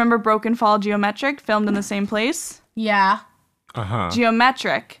 Remember Broken Fall Geometric, filmed in the same place? Yeah. Uh-huh.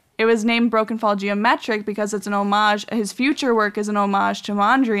 Geometric. It was named Broken Fall Geometric because it's an homage. His future work is an homage to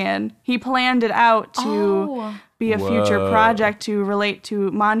Mondrian. He planned it out to be a future project to relate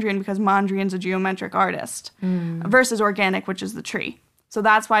to Mondrian because Mondrian's a geometric artist versus organic, which is the tree. So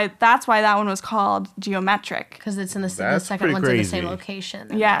that's why that one was called Geometric. Because it's in the second one's in the same location.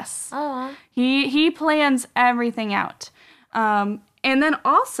 Yes. Oh. He plans everything out. And then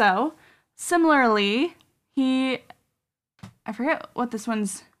also, similarly, I forget what this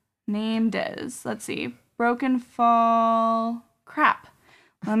one's named is. Let's see. Broken Fall crap.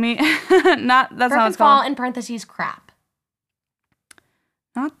 Let me that's not how it's Fall called. in parentheses crap.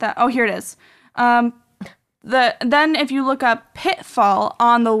 Not that. Oh, here it is. Then if you look up Pitfall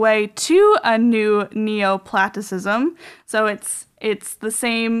on the way to a new neoplasticism, so it's the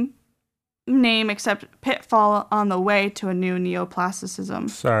same name except Pitfall on the way to a new neoplasticism.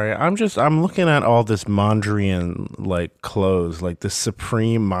 Sorry, I'm looking at all this Mondrian like clothes, like this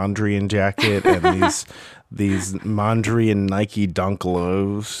Supreme Mondrian jacket and these Mondrian Nike Dunk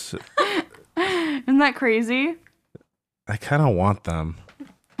lows. Isn't that crazy? I kind of want them.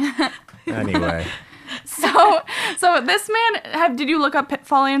 Anyway. So this man, did you look up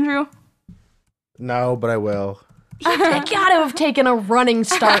Pitfall, Andrew? No, but I will. You gotta have taken a running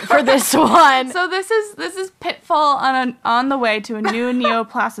start for this one. So this is Pitfall on the way to a new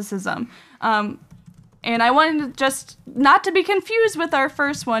neoplasticism. And I wanted to just not to be confused with our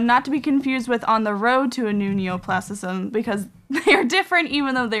first one, not to be confused with On the Road to a New Neoplasticism, because they are different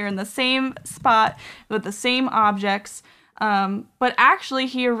even though they're in the same spot with the same objects. But actually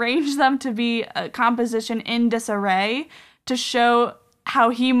he arranged them to be a composition in disarray to show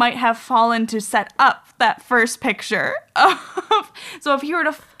how he might have fallen to set up that first picture. So if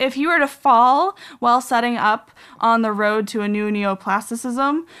he were to fall while setting up On the Road to a New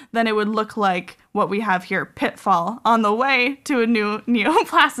Neoplasticism, then it would look like what we have here, Pitfall on the way to a new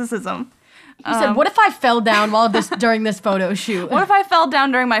neoplasticism. He said, "What if I fell down during this photo shoot? What if I fell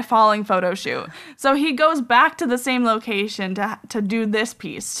down during my falling photo shoot?" So he goes back to the same location to do this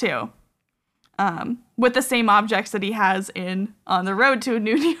piece too. With the same objects that he has in On the Road to a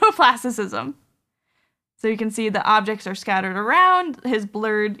New Neoplasticism. So you can see the objects are scattered around. He's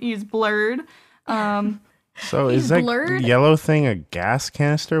blurred. So is that blurred? yellow thing a gas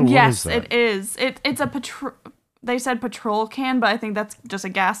canister? What Yes, is that? it is. It's a they said patrol can, but I think that's just a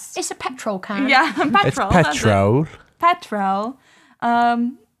gas. It's a petrol can." Yeah, petrol. It's that's it. petrol. Petrol.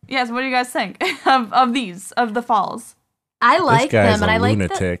 Yes, what do you guys think of the falls? I This like guy's them, and a I like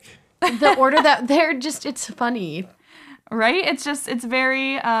lunatic. the order that they're just. It's funny. Right? It's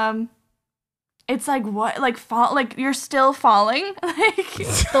very it's like what? Like fall, like you're still falling. Like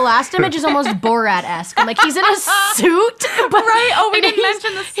The last image is almost Borat-esque. I'm like, he's in a suit, but right. Oh, we and didn't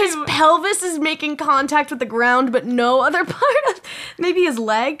mention the suit. His pelvis is making contact with the ground, but no other part of maybe his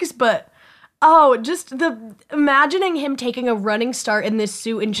legs. But just imagining him taking a running start in this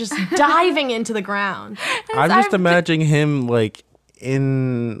suit and just diving into the ground. I'm just imagining him like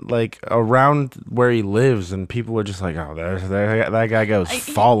in like around where he lives, and people are just like, "Oh, that guy goes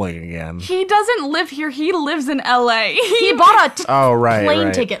falling again." He doesn't live here. He lives in LA. He bought a plane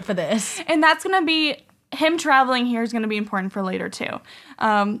right. ticket for this. And that's going to be him traveling here is going to be important for later too.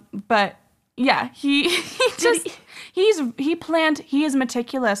 But yeah, he is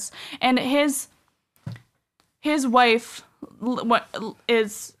meticulous, and his wife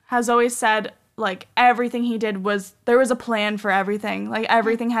has always said, like, everything he did there was a plan for everything. Like,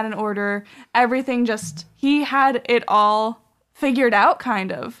 everything had an order. Everything he had it all figured out,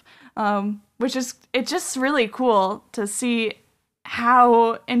 kind of. It's just really cool to see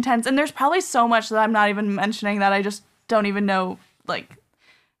how intense. And there's probably so much that I'm not even mentioning that I just don't even know. Like,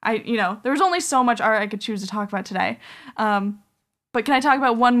 there's only so much art I could choose to talk about today. But can I talk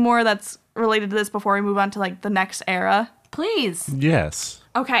about one more that's related to this before we move on to, like, the next era? Please. Yes.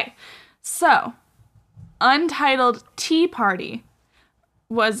 Okay. So, Untitled Tea Party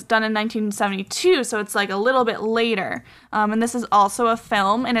was done in 1972, so it's like a little bit later. And this is also a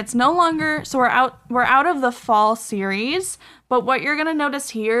film, and it's no longer, so we're out of the fall series, but what you're gonna notice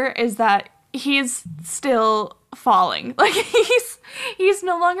here is that he's still falling. Like, he's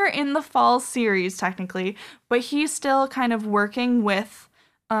no longer in the fall series technically, but he's still kind of working with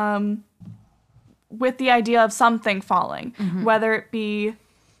the idea of something falling, whether it be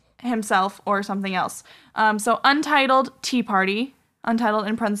himself or something else. So Untitled Tea Party, Untitled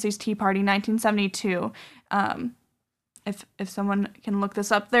in parentheses Tea Party, 1972. If someone can look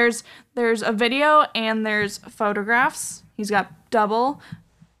this up, there's a video and there's photographs. He's got double.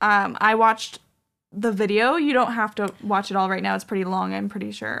 I watched the video. You don't have to watch it all right now. It's pretty long, I'm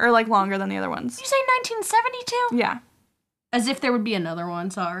pretty sure, or like longer than the other ones. Did you say 1972? Yeah. As if there would be another one.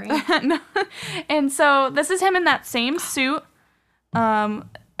 Sorry. No. And so this is him in that same suit.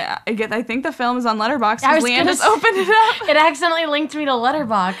 I think the film is on Letterboxd because Leanne just opened it up. It accidentally linked me to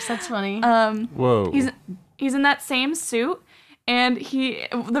Letterboxd. That's funny. Whoa. He's in that same suit, and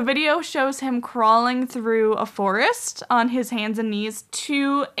the video shows him crawling through a forest on his hands and knees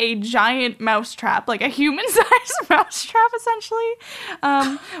to a giant mousetrap, like a human-sized mousetrap, essentially,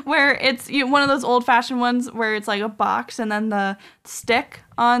 where it's one of those old-fashioned ones where it's like a box and then the stick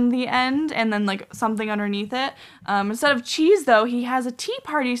on the end and then like something underneath it. Instead of cheese, though, he has a tea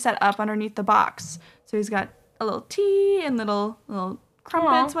party set up underneath the box. So he's got a little tea and little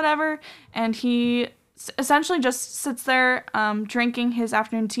crumpets, whatever, and he essentially just sits there drinking his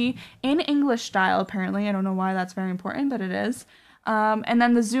afternoon tea in English style, apparently. I don't know why that's very important, but it is. And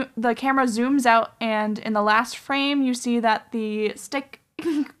then the camera zooms out, and in the last frame, you see that the stick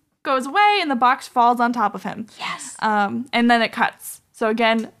goes away and the box falls on top of him. Yes. And then it cuts. So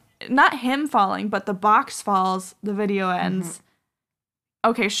again, not him falling, but the box falls, the video ends.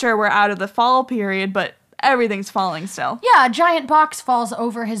 Okay, sure, we're out of the fall period, but everything's falling still. Yeah, a giant box falls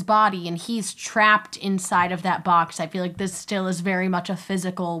over his body and he's trapped inside of that box. I feel like this still is very much a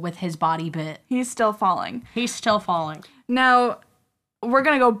physical with his body bit. He's still falling. He's still falling. Now, we're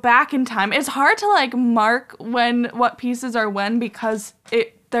going to go back in time. It's hard to like mark what pieces are when, because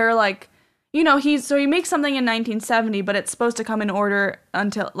they're like, you know, he makes something in 1970, but it's supposed to come in order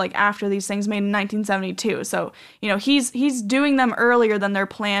until like after these things made in 1972. So, you know, he's doing them earlier than they're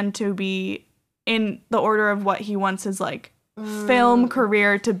planned to be in the order of what he wants his like film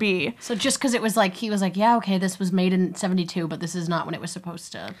career to be. So just because it was like, he was like, yeah, okay, this was made in 72, but this is not when it was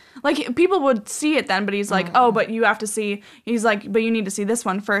supposed to. Like, people would see it then, but he's like, oh, but you have to see, he's like, but you need to see this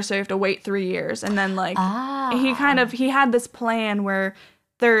one first, so you have to wait 3 years. And then like, he had this plan where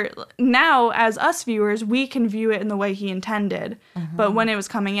now as us viewers, we can view it in the way he intended, but when it was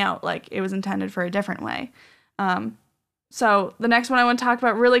coming out, like, it was intended for a different way. So the next one I want to talk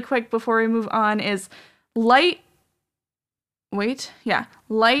about really quick before we move on is light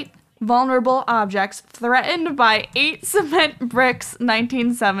vulnerable objects threatened by 8 cement bricks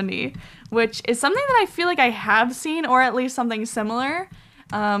 1970, which is something that I feel like I have seen, or at least something similar.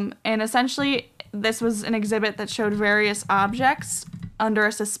 And essentially this was an exhibit that showed various objects under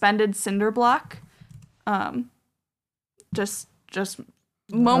a suspended cinder block, just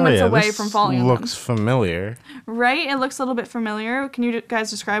moments away from falling on them. Looks familiar. Right? It looks a little bit familiar. Can you guys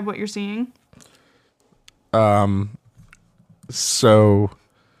describe what you're seeing? So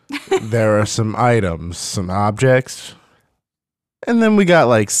there are some items, some objects, and then we got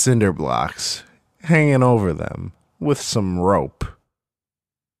like cinder blocks hanging over them with some rope.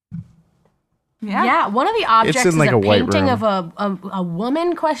 Yeah, one of the objects in, like, is a a white painting room. of a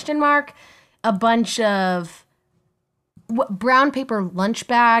woman, ? A bunch of brown paper lunch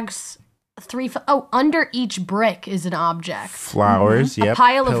bags. Under each brick is an object. Flowers, yep. A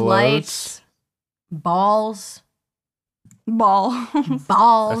pile of pillows. lights. Balls. Balls.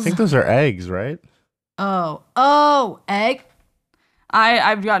 I think those are eggs, right? Oh, egg.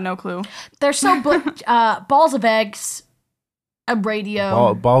 I've got no clue. They're so balls of eggs. A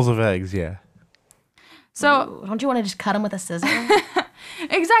radio. Balls of eggs, yeah. So don't you want to just cut them with a scissor?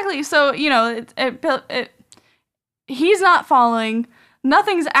 exactly. So, you know, he's not falling.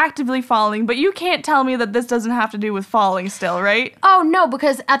 Nothing's actively falling, but you can't tell me that this doesn't have to do with falling still, right? Oh, no,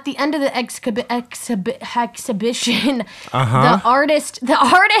 because at the end of the exhibition, the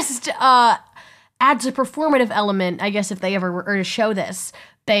artist adds a performative element, I guess, if they ever were to show this.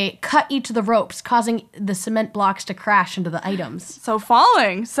 They cut each of the ropes, causing the cement blocks to crash into the items. So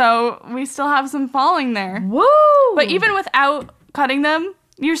falling. So we still have some falling there. Woo! But even without cutting them,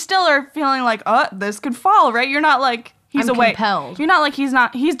 you still are feeling like, oh, this could fall, right? You're not like, he's I'm away. compelled. You're not like he's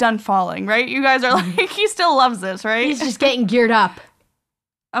done falling, right? You guys are like, he still loves this, right? He's just getting geared up.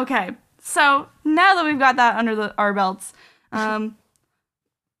 Okay, so now that we've got that under our belts,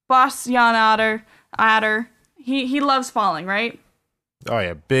 Boss Jan Adder, he loves falling, right? Oh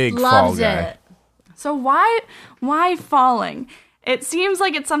yeah, big Loves fall guy. it. So why falling? It seems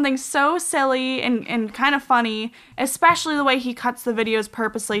like it's something so silly and kind of funny, especially the way he cuts the videos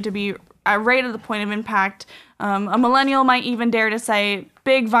purposely to be right at the point of impact. A millennial might even dare to say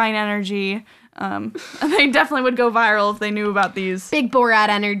big Vine energy. They definitely would go viral if they knew about these. Big Borat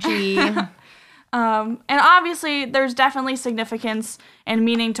energy. And obviously, there's definitely significance and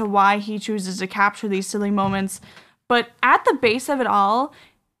meaning to why he chooses to capture these silly moments. But at the base of it all,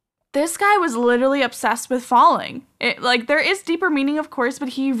 this guy was literally obsessed with falling. There is deeper meaning, of course, but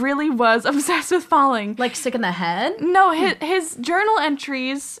he really was obsessed with falling. Like sick in the head? No, his journal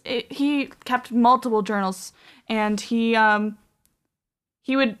entries, he kept multiple journals, and he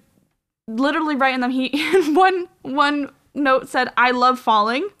would literally write in them. One note said, "I love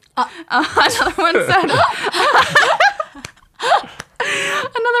falling." Another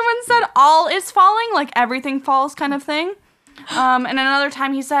one said, "All is falling," like everything falls kind of thing. And another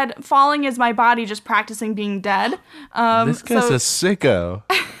time he said, "Falling is my body just practicing being dead." This guy's a sicko.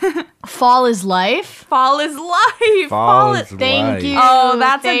 Fall is life? Fall is life. Fall is Thank life. you. Oh,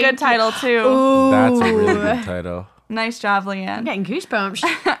 that's a Thank good title too. Ooh. That's a really good title. Nice job, Leanne. I'm getting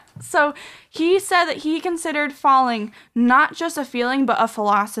goosebumps. So he said that he considered falling not just a feeling, but a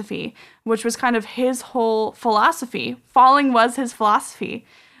philosophy, which was kind of his whole philosophy. Falling was his philosophy.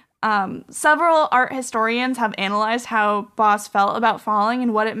 Several art historians have analyzed how Boss felt about falling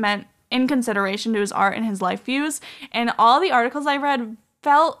and what it meant in consideration to his art and his life views. And all the articles I read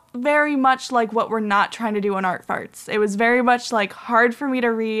felt very much like what we're not trying to do in Art Farts. It was very much like hard for me to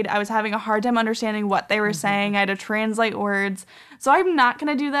read. I was having a hard time understanding what they were saying. I had to translate words. So I'm not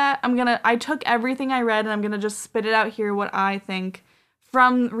going to do that. I took everything I read and I'm going to just spit it out here what I think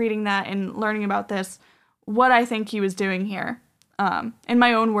from reading that and learning about this, what I think he was doing here. In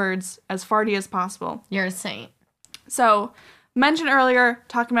my own words, as farty as possible. You're a saint. So, mentioned earlier,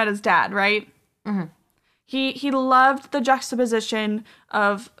 talking about his dad, right? Mm-hmm. He loved the juxtaposition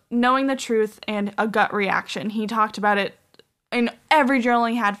of knowing the truth and a gut reaction. He talked about it in every journal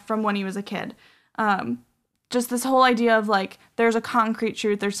he had from when he was a kid. Just this whole idea of, like, there's a concrete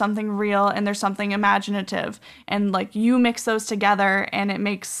truth, there's something real, and there's something imaginative. And, like, you mix those together, and it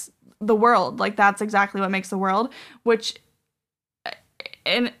makes the world. Like, that's exactly what makes the world, which...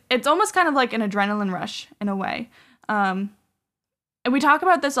 And it's almost kind of like an adrenaline rush in a way. And we talk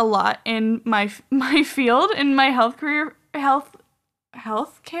about this a lot in my field, in my healthcare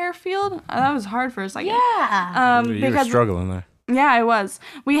field. That was hard for a second. Yeah. You were struggling there. Yeah, I was.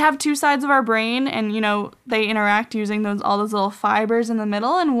 We have two sides of our brain, and they interact using all those little fibers in the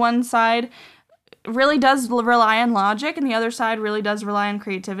middle. And one side really does rely on logic, and the other side really does rely on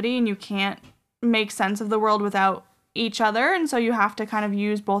creativity. And you can't make sense of the world without each other, and so you have to kind of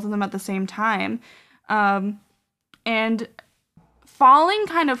use both of them at the same time. And falling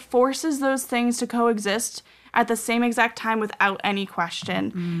kind of forces those things to coexist at the same exact time without any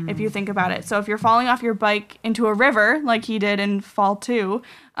question, if you think about it. So if you're falling off your bike into a river, like he did in Fall 2,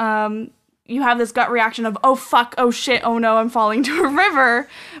 you have this gut reaction of, oh fuck, oh shit, oh no, I'm falling to a river.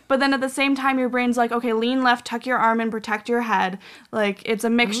 But then at the same time, your brain's like, okay, lean left, tuck your arm and protect your head. Like, it's a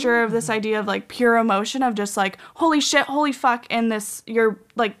mixture of this idea of, like, pure emotion of just, like, holy shit, holy fuck, and this, you're,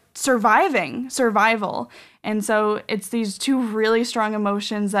 like, survival. And so it's these two really strong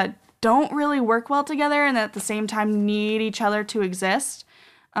emotions that don't really work well together and at the same time need each other to exist,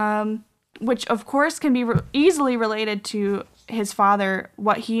 which, of course, can be easily related to his father,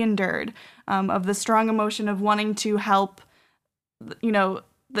 what he endured, of the strong emotion of wanting to help,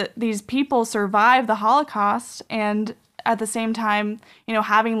 these people survive the Holocaust, and at the same time,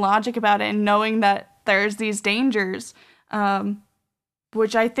 having logic about it and knowing that there's these dangers,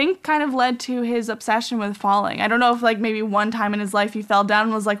 which I think kind of led to his obsession with falling. I don't know if, like, maybe one time in his life he fell down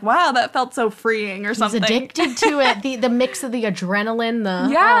and was like, wow, that felt so freeing or something. He's addicted to it, the mix of the adrenaline,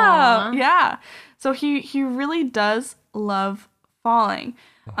 Yeah. So he really does love falling.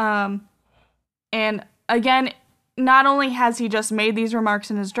 And again, not only has he just made these remarks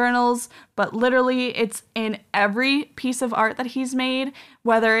in his journals, but literally it's in every piece of art that he's made,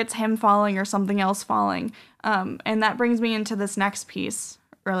 whether it's him falling or something else falling. And that brings me into this next piece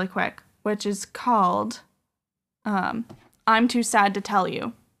really quick, which is called I'm Too Sad to Tell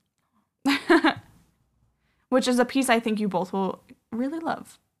You, which is a piece I think you both will really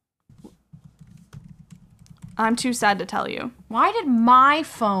love. I'm too sad to tell you. Why did my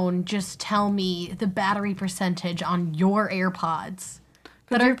phone just tell me the battery percentage on your AirPods?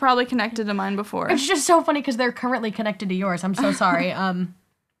 That are probably connected to mine before. It's just so funny because they're currently connected to yours. I'm so sorry. I'm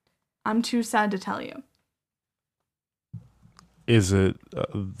too sad to tell you. Is it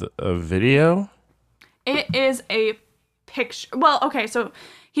a video? It is a picture. Well, okay, so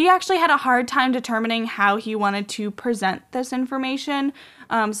he actually had a hard time determining how he wanted to present this information.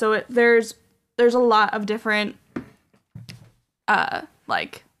 There's a lot of different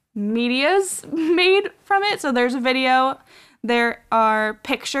medias made from it. So there's a video, there are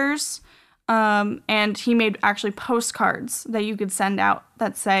pictures, and he made actually postcards that you could send out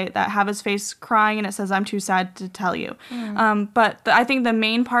that have his face crying and it says, I'm too sad to tell you. But I think the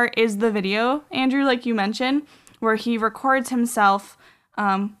main part is the video, Andrew, like you mentioned, where he records himself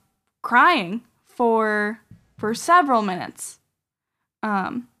crying for several minutes.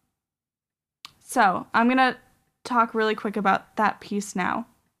 So I'm going to talk really quick about that piece now.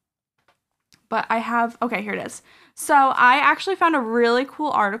 But okay, here it is. So I actually found a really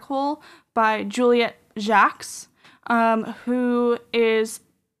cool article by Juliet Jacques, who is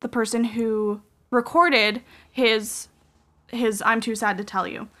the person who recorded his I'm Too Sad to Tell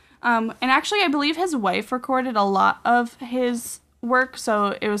You. And actually, I believe his wife recorded a lot of his work,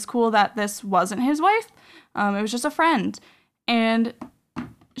 so it was cool that this wasn't his wife. It was just a friend. And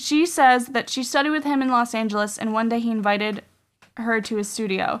she says that she studied with him in Los Angeles, and one day he invited her to his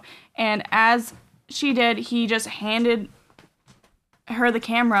studio. And as she did, he just handed her the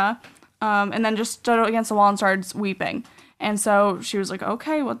camera, and then just stood against the wall and started weeping. And so she was like,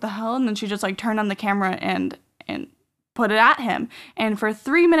 okay, what the hell? And then she just, like, turned on the camera and put it at him. And for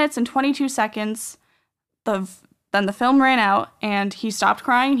 3 minutes and 22 seconds, then the film ran out, and he stopped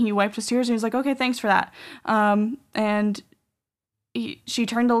crying. He wiped his tears, and he was like, okay, thanks for that. And she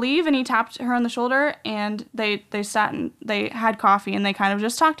turned to leave, and he tapped her on the shoulder, and they sat and they had coffee, and they kind of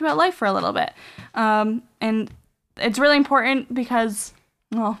just talked about life for a little bit. And it's really important because,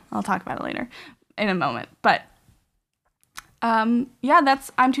 well, I'll talk about it later in a moment. But yeah,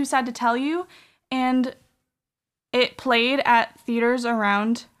 that's I'm Too Sad to Tell You. And it played at theaters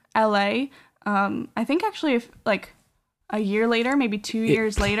around LA. I think actually like a year later, maybe 2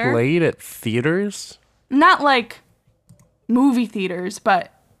 years later. Played at theaters? Not like movie theaters,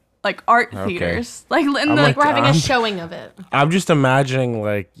 but like art theaters. Like, we're having a showing of it. I'm just imagining,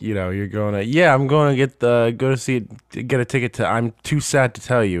 like, you know, you're going to, I'm going to get a ticket to I'm Too Sad to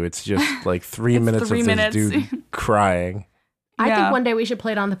Tell You. It's just like 3 minutes of this dude crying. I think one day we should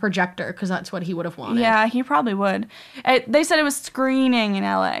play it on the projector because that's what he would have wanted. Yeah, he probably would. They said it was screening in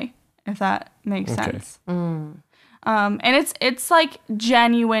LA, if that makes sense. And it's like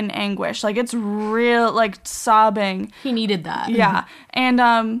genuine anguish. Like, it's real, like, sobbing. He needed that. Yeah.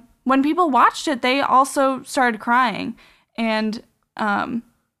 And when people watched it, they also started crying. And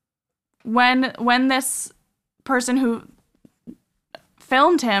when this person who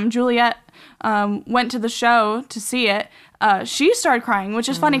filmed him, Juliet, went to the show to see it, she started crying, which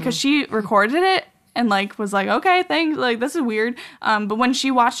is funny because she recorded it and like was like, okay, thanks, like this is weird. But when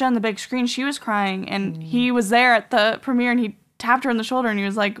she watched it on the big screen, she was crying, and he was there at the premiere, and he tapped her on the shoulder, and he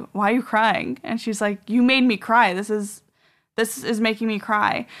was like, why are you crying? And she's like, you made me cry. This is making me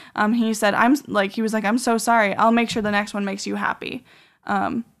cry. He said, he was like, I'm so sorry. I'll make sure the next one makes you happy.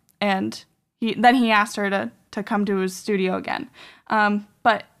 And he asked her to come to his studio again.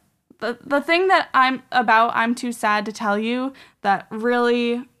 But the thing that I'm Too Sad to Tell You that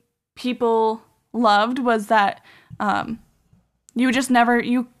really people loved was that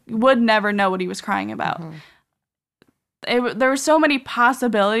you would never know what he was crying about. There were so many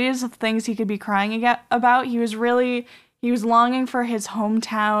possibilities of things he could be crying about. He was longing for his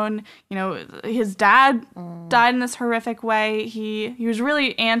hometown. You know, his dad died in this horrific way. He was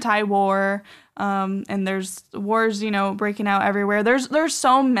really anti-war. And there's wars, breaking out everywhere. There's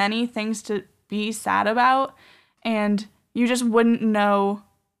so many things to be sad about, and you just wouldn't know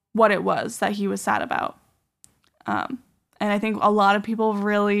what it was that he was sad about. And I think a lot of people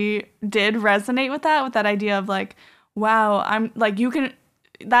really did resonate with that idea of like, wow, I'm like,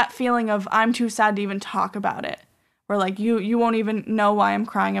 that feeling of I'm too sad to even talk about it, where like you won't even know why I'm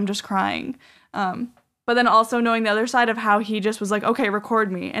crying. I'm just crying. But then also knowing the other side of how he just was like, okay,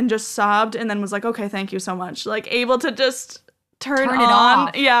 record me, and just sobbed, and then was like, okay, thank you so much. Like, able to just turn it on.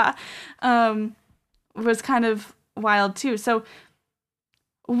 Off. Yeah. Was kind of wild too. So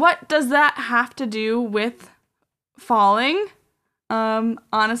what does that have to do with falling?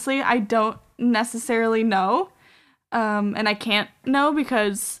 Honestly, I don't necessarily know. And I can't know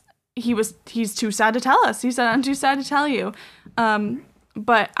because he's too sad to tell us. He said, I'm too sad to tell you.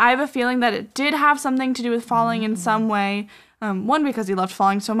 But I have a feeling that it did have something to do with falling in some way. One, because he loved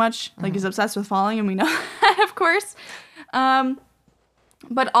falling so much. Like, he's obsessed with falling, and we know that, of course.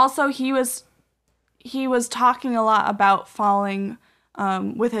 But also, he was talking a lot about falling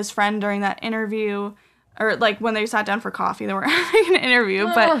with his friend during that interview. Or, like, when they sat down for coffee, they were having an interview.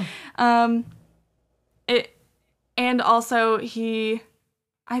 But and also,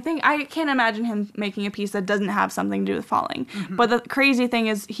 I can't imagine him making a piece that doesn't have something to do with falling. But the crazy thing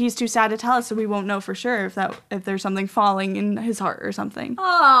is he's too sad to tell us, so we won't know for sure if there's something falling in his heart or something.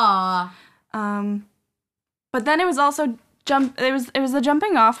 Aww. But then it was also it was the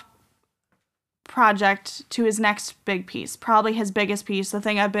jumping off project to his next big piece, probably his biggest piece, the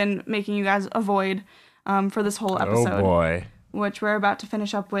thing I've been making you guys avoid for this whole episode. Oh boy. Which we're about to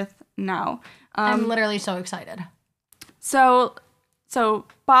finish up with now. I'm literally so excited. So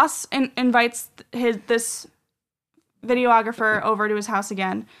Boss invites this videographer over to his house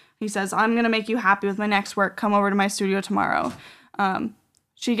again. He says, I'm going to make you happy with my next work. Come over to my studio tomorrow.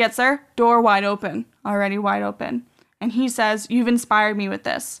 She gets there, door already wide open. And he says, you've inspired me with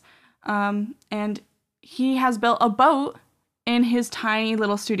this. And he has built a boat in his tiny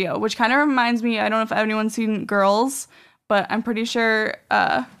little studio, which kind of reminds me, I don't know if anyone's seen Girls, but I'm pretty sure...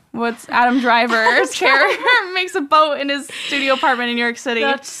 what's Adam Driver's character makes a boat in his studio apartment in New York City.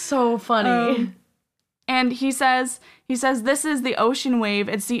 That's so funny. And he says, this is the ocean wave.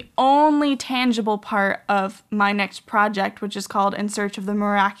 It's the only tangible part of my next project, which is called In Search of the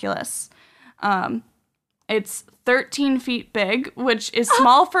Miraculous. It's 13 feet big, which is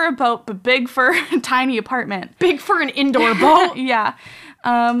small for a boat, but big for a tiny apartment. Big for an indoor boat. Yeah.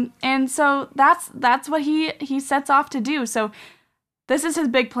 And so that's what he sets off to do. So this is his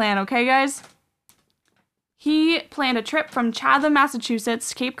big plan, okay, guys? He planned a trip from Chatham,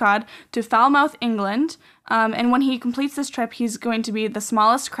 Massachusetts, Cape Cod, to Falmouth, England. And when he completes this trip, he's going to be the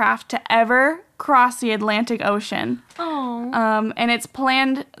smallest craft to ever cross the Atlantic Ocean. Oh. And it's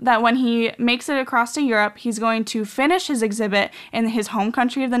planned that when he makes it across to Europe, he's going to finish his exhibit in his home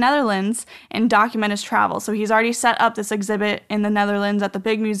country of the Netherlands and document his travel. So he's already set up this exhibit in the Netherlands at the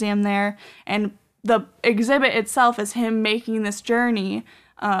big museum there. And the exhibit itself is him making this journey.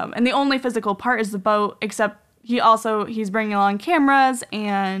 And the only physical part is the boat, except he's bringing along cameras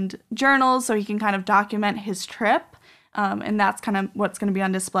and journals so he can kind of document his trip. And that's kind of what's going to be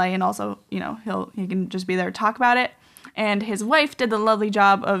on display. And also, he can just be there to talk about it. And his wife did the lovely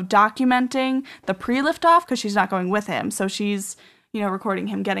job of documenting the pre-liftoff because she's not going with him. So she's, recording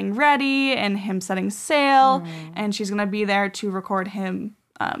him getting ready and him setting sail. And she's going to be there to record him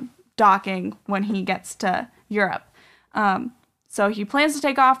docking when he gets to Europe. So he plans to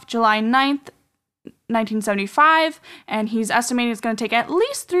take off July 9th, 1975, and he's estimating it's going to take at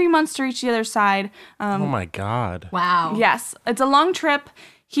least 3 months to reach the other side. Oh my God. Wow. Yes, it's a long trip.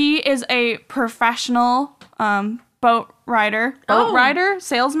 He is a professional boat rider,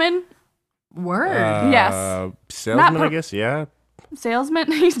 salesman. Word. Yes. Salesman, I guess, yeah.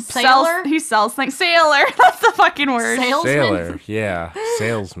 Salesman? Sailor? He sells things. Sailor. That's the fucking word. Salesman? Sailor, yeah.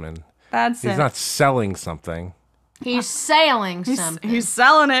 Salesman. That's He's it. not selling something. He's sailing something. He's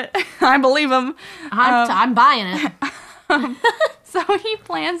selling it. I believe him. I'm buying it. So he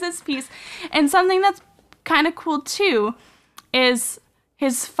plans this piece. And something that's kind of cool, too, is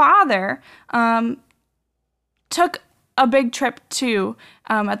his father took a big trip, too,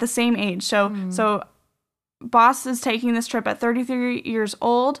 at the same age. So Boss is taking this trip at 33 years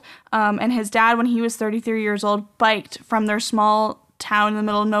old, and his dad, when he was 33 years old, biked from their small town in the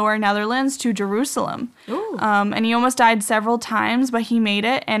middle of nowhere, Netherlands, to Jerusalem. Ooh. And he almost died several times, but he made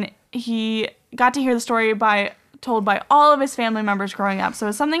it, and he got to hear the story told by all of his family members growing up. So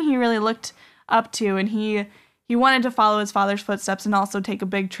it's something he really looked up to, and he wanted to follow his father's footsteps and also take a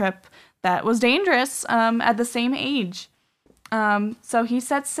big trip that was dangerous at the same age. So he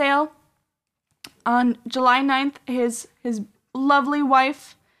sets sail on July 9th. His lovely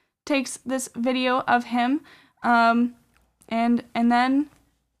wife takes this video of him, and then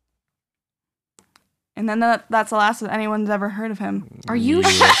that's the last that anyone's ever heard of him. Are you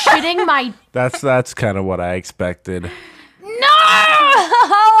shitting my... That's kind of what I expected. No!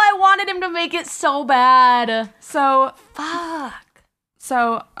 I wanted him to make it so bad. So Fuck.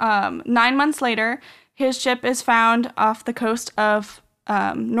 So 9 months later, his ship is found off the coast of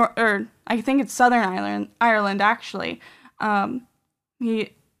I think it's Southern Ireland actually.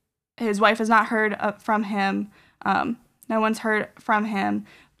 His wife has not heard from him. No one's heard from him,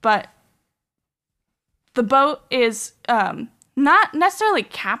 but the boat is not necessarily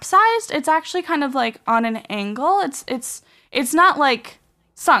capsized. It's actually kind of like on an angle. It's not like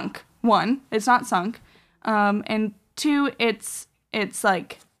sunk. One, it's not sunk, and two, it's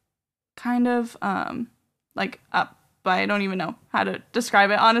like kind of like up. But I don't even know how to describe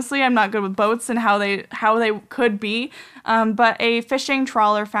it. Honestly, I'm not good with boats and how they could be. But a fishing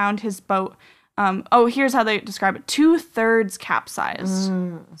trawler found his boat. Here's how they describe it: 2/3 capsized.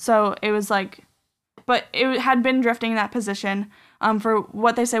 So it was like, but it had been drifting in that position for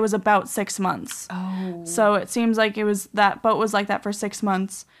what they say was about 6 months. Oh. So it seems like that boat was like that for 6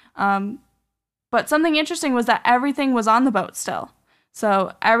 months. But something interesting was that everything was on the boat still.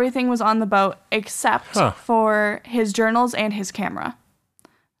 So everything was on the boat except for his journals and his camera.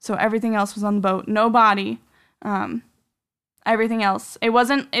 So everything else was on the boat. No body. Everything else.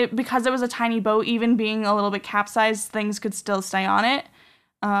 Because it was a tiny boat, even being a little bit capsized, things could still stay on it.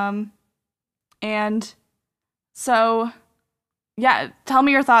 And so, yeah, tell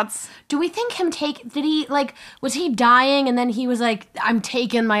me your thoughts. Do we think was he dying and then he was like, I'm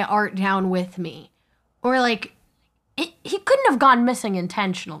taking my art down with me? Or like, he couldn't have gone missing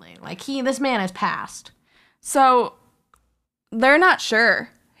intentionally. Like, this man has passed. So, they're not sure.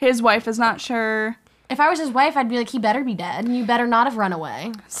 His wife is not sure. If I was his wife, I'd be like, he better be dead, and you better not have run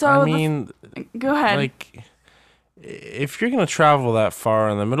away. So, I mean, go ahead. like, if you're going to travel that far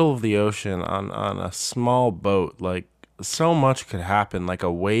in the middle of the ocean on a small boat, like, so much could happen. Like,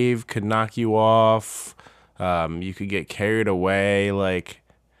 a wave could knock you off. You could get carried away. Like,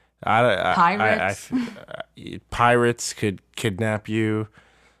 Pirates. Pirates could kidnap you.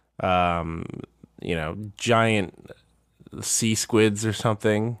 Giant sea squids or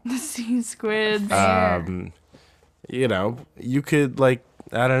something. The sea squids. You could, like,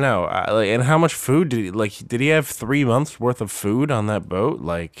 I don't know. And how much food did he have 3 months worth of food on that boat?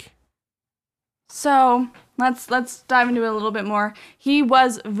 Like, So let's dive into it a little bit more. He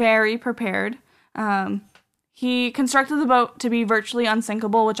was very prepared. He constructed the boat to be virtually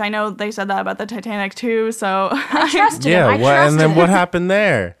unsinkable, which I know they said that about the Titanic too. So I trusted him. yeah. I trusted And then him. what happened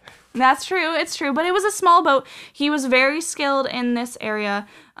there? That's true. It's true. But it was a small boat. He was very skilled in this area.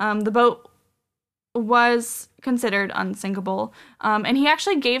 The boat was considered unsinkable. And he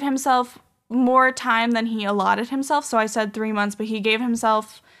actually gave himself more time than he allotted himself. So I said 3 months, but he gave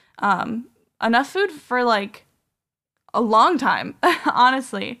himself enough food for like a long time,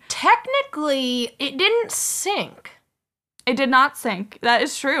 honestly. Technically, it didn't sink. It did not sink. That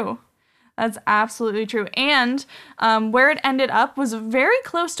is true. That's absolutely true. And where it ended up was very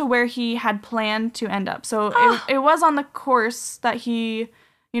close to where he had planned to end up. So it was on the course that he,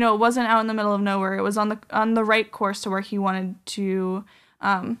 it wasn't out in the middle of nowhere. It was on the right course to where he wanted to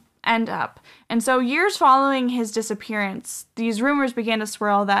end up. And so years following his disappearance, these rumors began to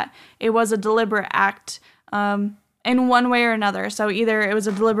swirl that it was a deliberate act in one way or another. So either it was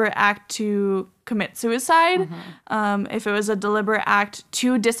a deliberate act to commit suicide, if it was a deliberate act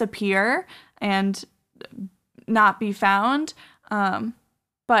to disappear and not be found.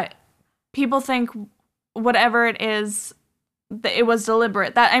 But people think whatever it is, that it was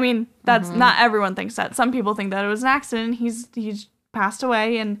deliberate. That's not everyone thinks that. Some people think that it was an accident. He's passed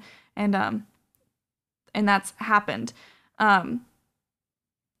away and that's happened. And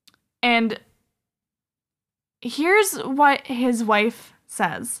here's what his wife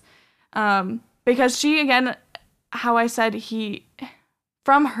says. Because she, again, how I said he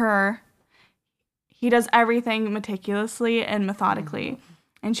does everything meticulously and methodically.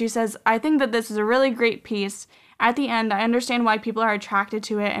 And she says, I think that this is a really great piece. At the end, I understand why people are attracted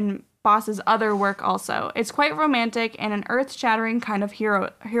to it and Boss's other work also. It's quite romantic and an earth-shattering kind of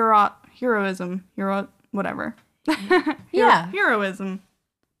heroism. Heroism.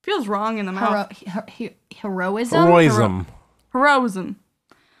 Feels wrong in the mouth. Heroism? Heroism.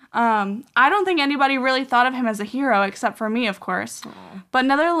 I don't think anybody really thought of him as a hero, except for me, of course. Aww. But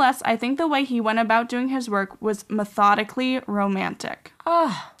nevertheless, I think the way he went about doing his work was methodically romantic.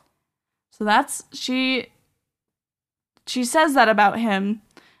 Oh. So that's, she says that about him.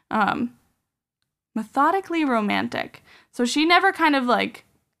 Methodically romantic. So she never kind of like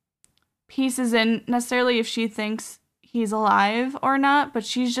pieces in necessarily if she thinks he's alive or not, but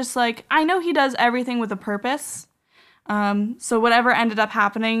she's just like, I know he does everything with a purpose. So whatever ended up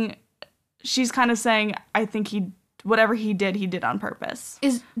happening, she's kind of saying, I think whatever he did on purpose.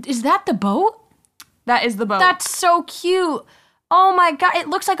 Is that the boat? That is the boat. That's so cute. Oh my god, it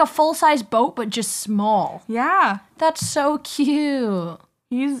looks like a full-size boat, but just small. Yeah. That's so cute.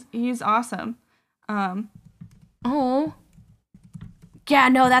 He's awesome. Oh. Yeah,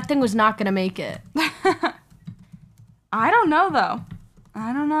 no, that thing was not gonna make it. I don't know, though.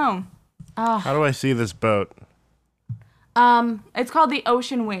 I don't know. Oh. How do I see this boat? It's called the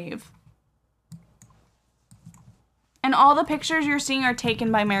Ocean Wave. And all the pictures you're seeing are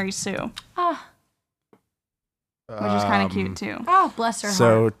taken by Mary Sue. Oh. Which is kind of cute, too. Oh, bless her heart.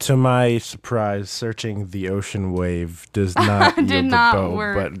 So, to my surprise, searching the Ocean Wave does not yield the boat,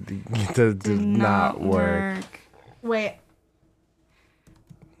 work. but it did not work. Wait.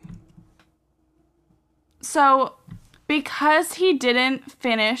 So, because he didn't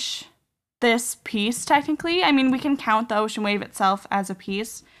finish this piece, technically, I mean, we can count the Ocean Wave itself as a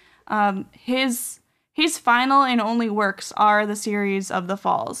piece. His final and only works are the series of the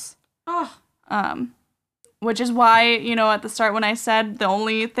Falls. Oh. Which is why, at the start when I said the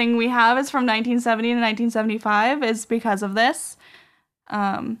only thing we have is from 1970 to 1975 is because of this.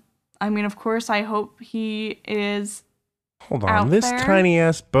 Of course, I hope he is. Hold on, this tiny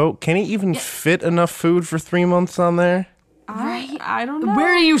ass boat, can he even fit enough food for 3 months on there? Right. I don't know.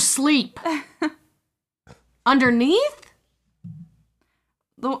 Where do you sleep? Underneath?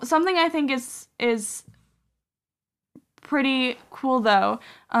 Something I think is pretty cool, though,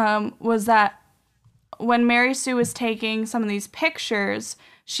 was that when Mary Sue was taking some of these pictures,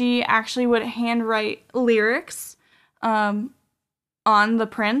 she actually would handwrite lyrics on the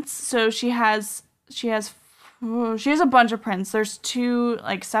prints. So she has a bunch of prints. There's 2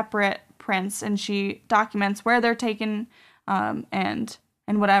 separate prints, and she documents where they're taken and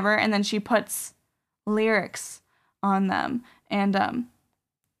whatever, and then she puts lyrics on them. And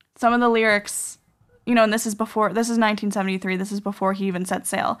some of the lyrics, and this is 1973. This is before he even set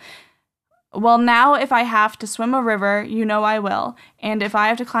sail. Well, now if I have to swim a river, I will. And if I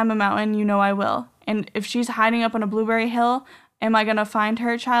have to climb a mountain, I will. And if she's hiding up on a blueberry hill, Am I gonna find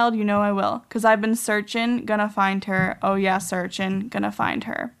her, child? You know I will. 'Cause I've been searching, gonna find her. Oh yeah, searching, gonna find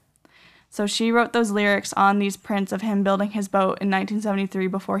her. So she wrote those lyrics on these prints of him building his boat in 1973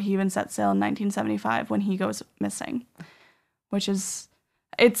 before he even set sail in 1975 when he goes missing. Which is,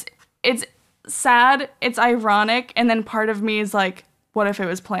 it's sad, it's ironic, and then part of me is like, what if it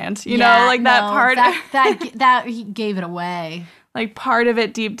was planned? You know, like that part. That he gave it away. Like part of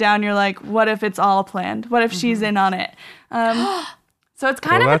it deep down, you're like, what if it's all planned? What if she's in on it? So it's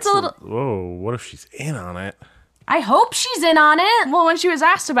kind of, it's a little. Whoa, what if she's in on it? I hope she's in on it. Well, when she was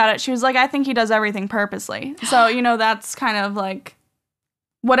asked about it, she was like, I think he does everything purposely. So, you know, that's kind of like,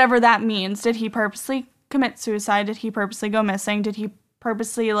 whatever that means. Did he purposely commit suicide? Did he purposely go missing? Did he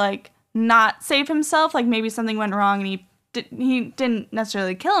purposely, like, not save himself? Like, maybe something went wrong and he didn't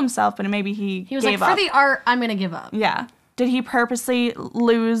necessarily kill himself, but maybe he was gave like, up. for the art, I'm going to give up. Yeah. Did he purposely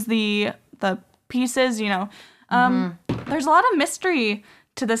lose the pieces? You know, there's a lot of mystery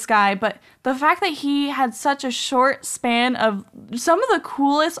to this guy, but the fact that he had such a short span of some of the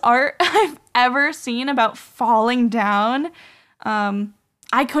coolest art I've ever seen about falling down,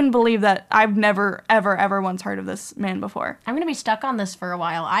 I couldn't believe that. I've never, ever once heard of this man before. I'm going to be stuck on this for a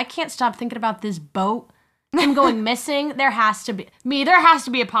while. I can't stop thinking about this boat. Him going missing. There has to be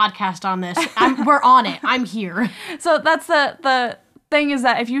a podcast on this. We're on it. I'm here. So that's the thing, is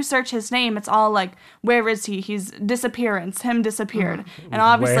that if you search his name, it's all like, where is he? He's disappearance. Him disappeared. And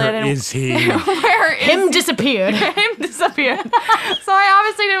obviously Where is he? Where is Him disappeared. Him disappeared. So I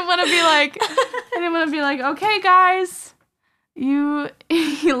obviously didn't want to be like, okay, guys, you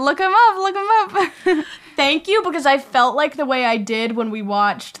look him up. Thank you, because I felt like the way I did when we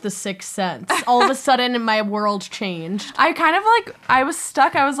watched The Sixth Sense. All of a sudden, my world changed. I kind of like, I was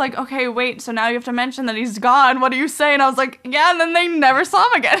stuck. I was like, okay, wait, so now you have to mention that he's gone. What do you say? And I was like, yeah, and then they never saw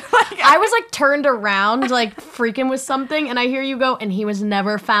him again. I was like turned around, like freaking with something, and I hear you go, and he was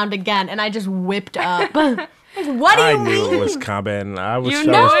never found again. And I just whipped up. Like, what do you mean? I knew it was coming. I was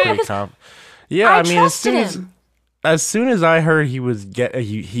pretty confident. Yeah, I mean, trusted as soon as I heard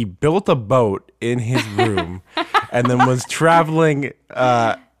he built a boat in his room and then was traveling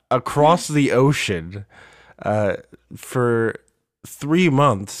across the ocean for 3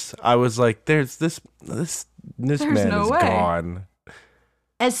 months, I was like, "There's this man no is way. gone."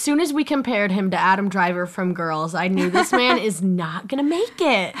 As soon as we compared him to Adam Driver from Girls, I knew this man is not gonna make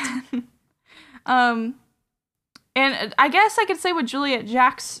it. And I guess I could say what Juliet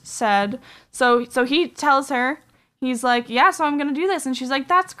Jacks said. So he tells her, he's like, yeah, so I'm going to do this. And she's like,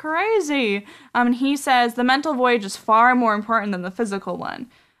 that's crazy. And he says, the mental voyage is far more important than the physical one.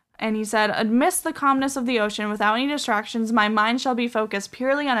 And he said, amidst the calmness of the ocean, without any distractions, my mind shall be focused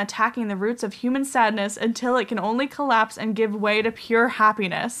purely on attacking the roots of human sadness until it can only collapse and give way to pure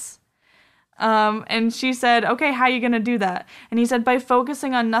happiness. And she said, okay, how are you going to do that? And he said, by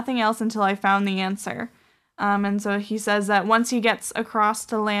focusing on nothing else until I found the answer. And so he says that once he gets across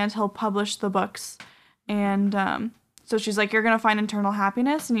to land, he'll publish the books. And so she's like, you're going to find internal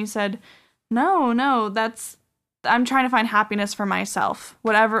happiness? And he said, no, I'm trying to find happiness for myself.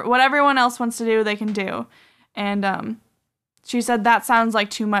 What everyone else wants to do, they can do. And she said, that sounds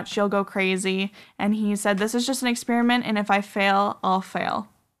like too much. You'll go crazy. And he said, this is just an experiment. And if I fail, I'll fail.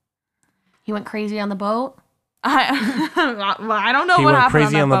 He went crazy on the boat? I don't know he what happened on that boat. He went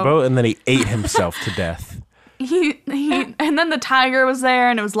crazy on the boat and then he ate himself to death. He and then the tiger was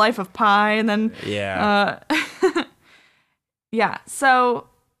there and it was Life of Pi, and then yeah. So,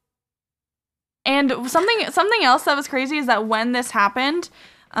 and something else that was crazy is that when this happened,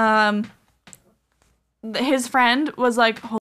 his friend was like,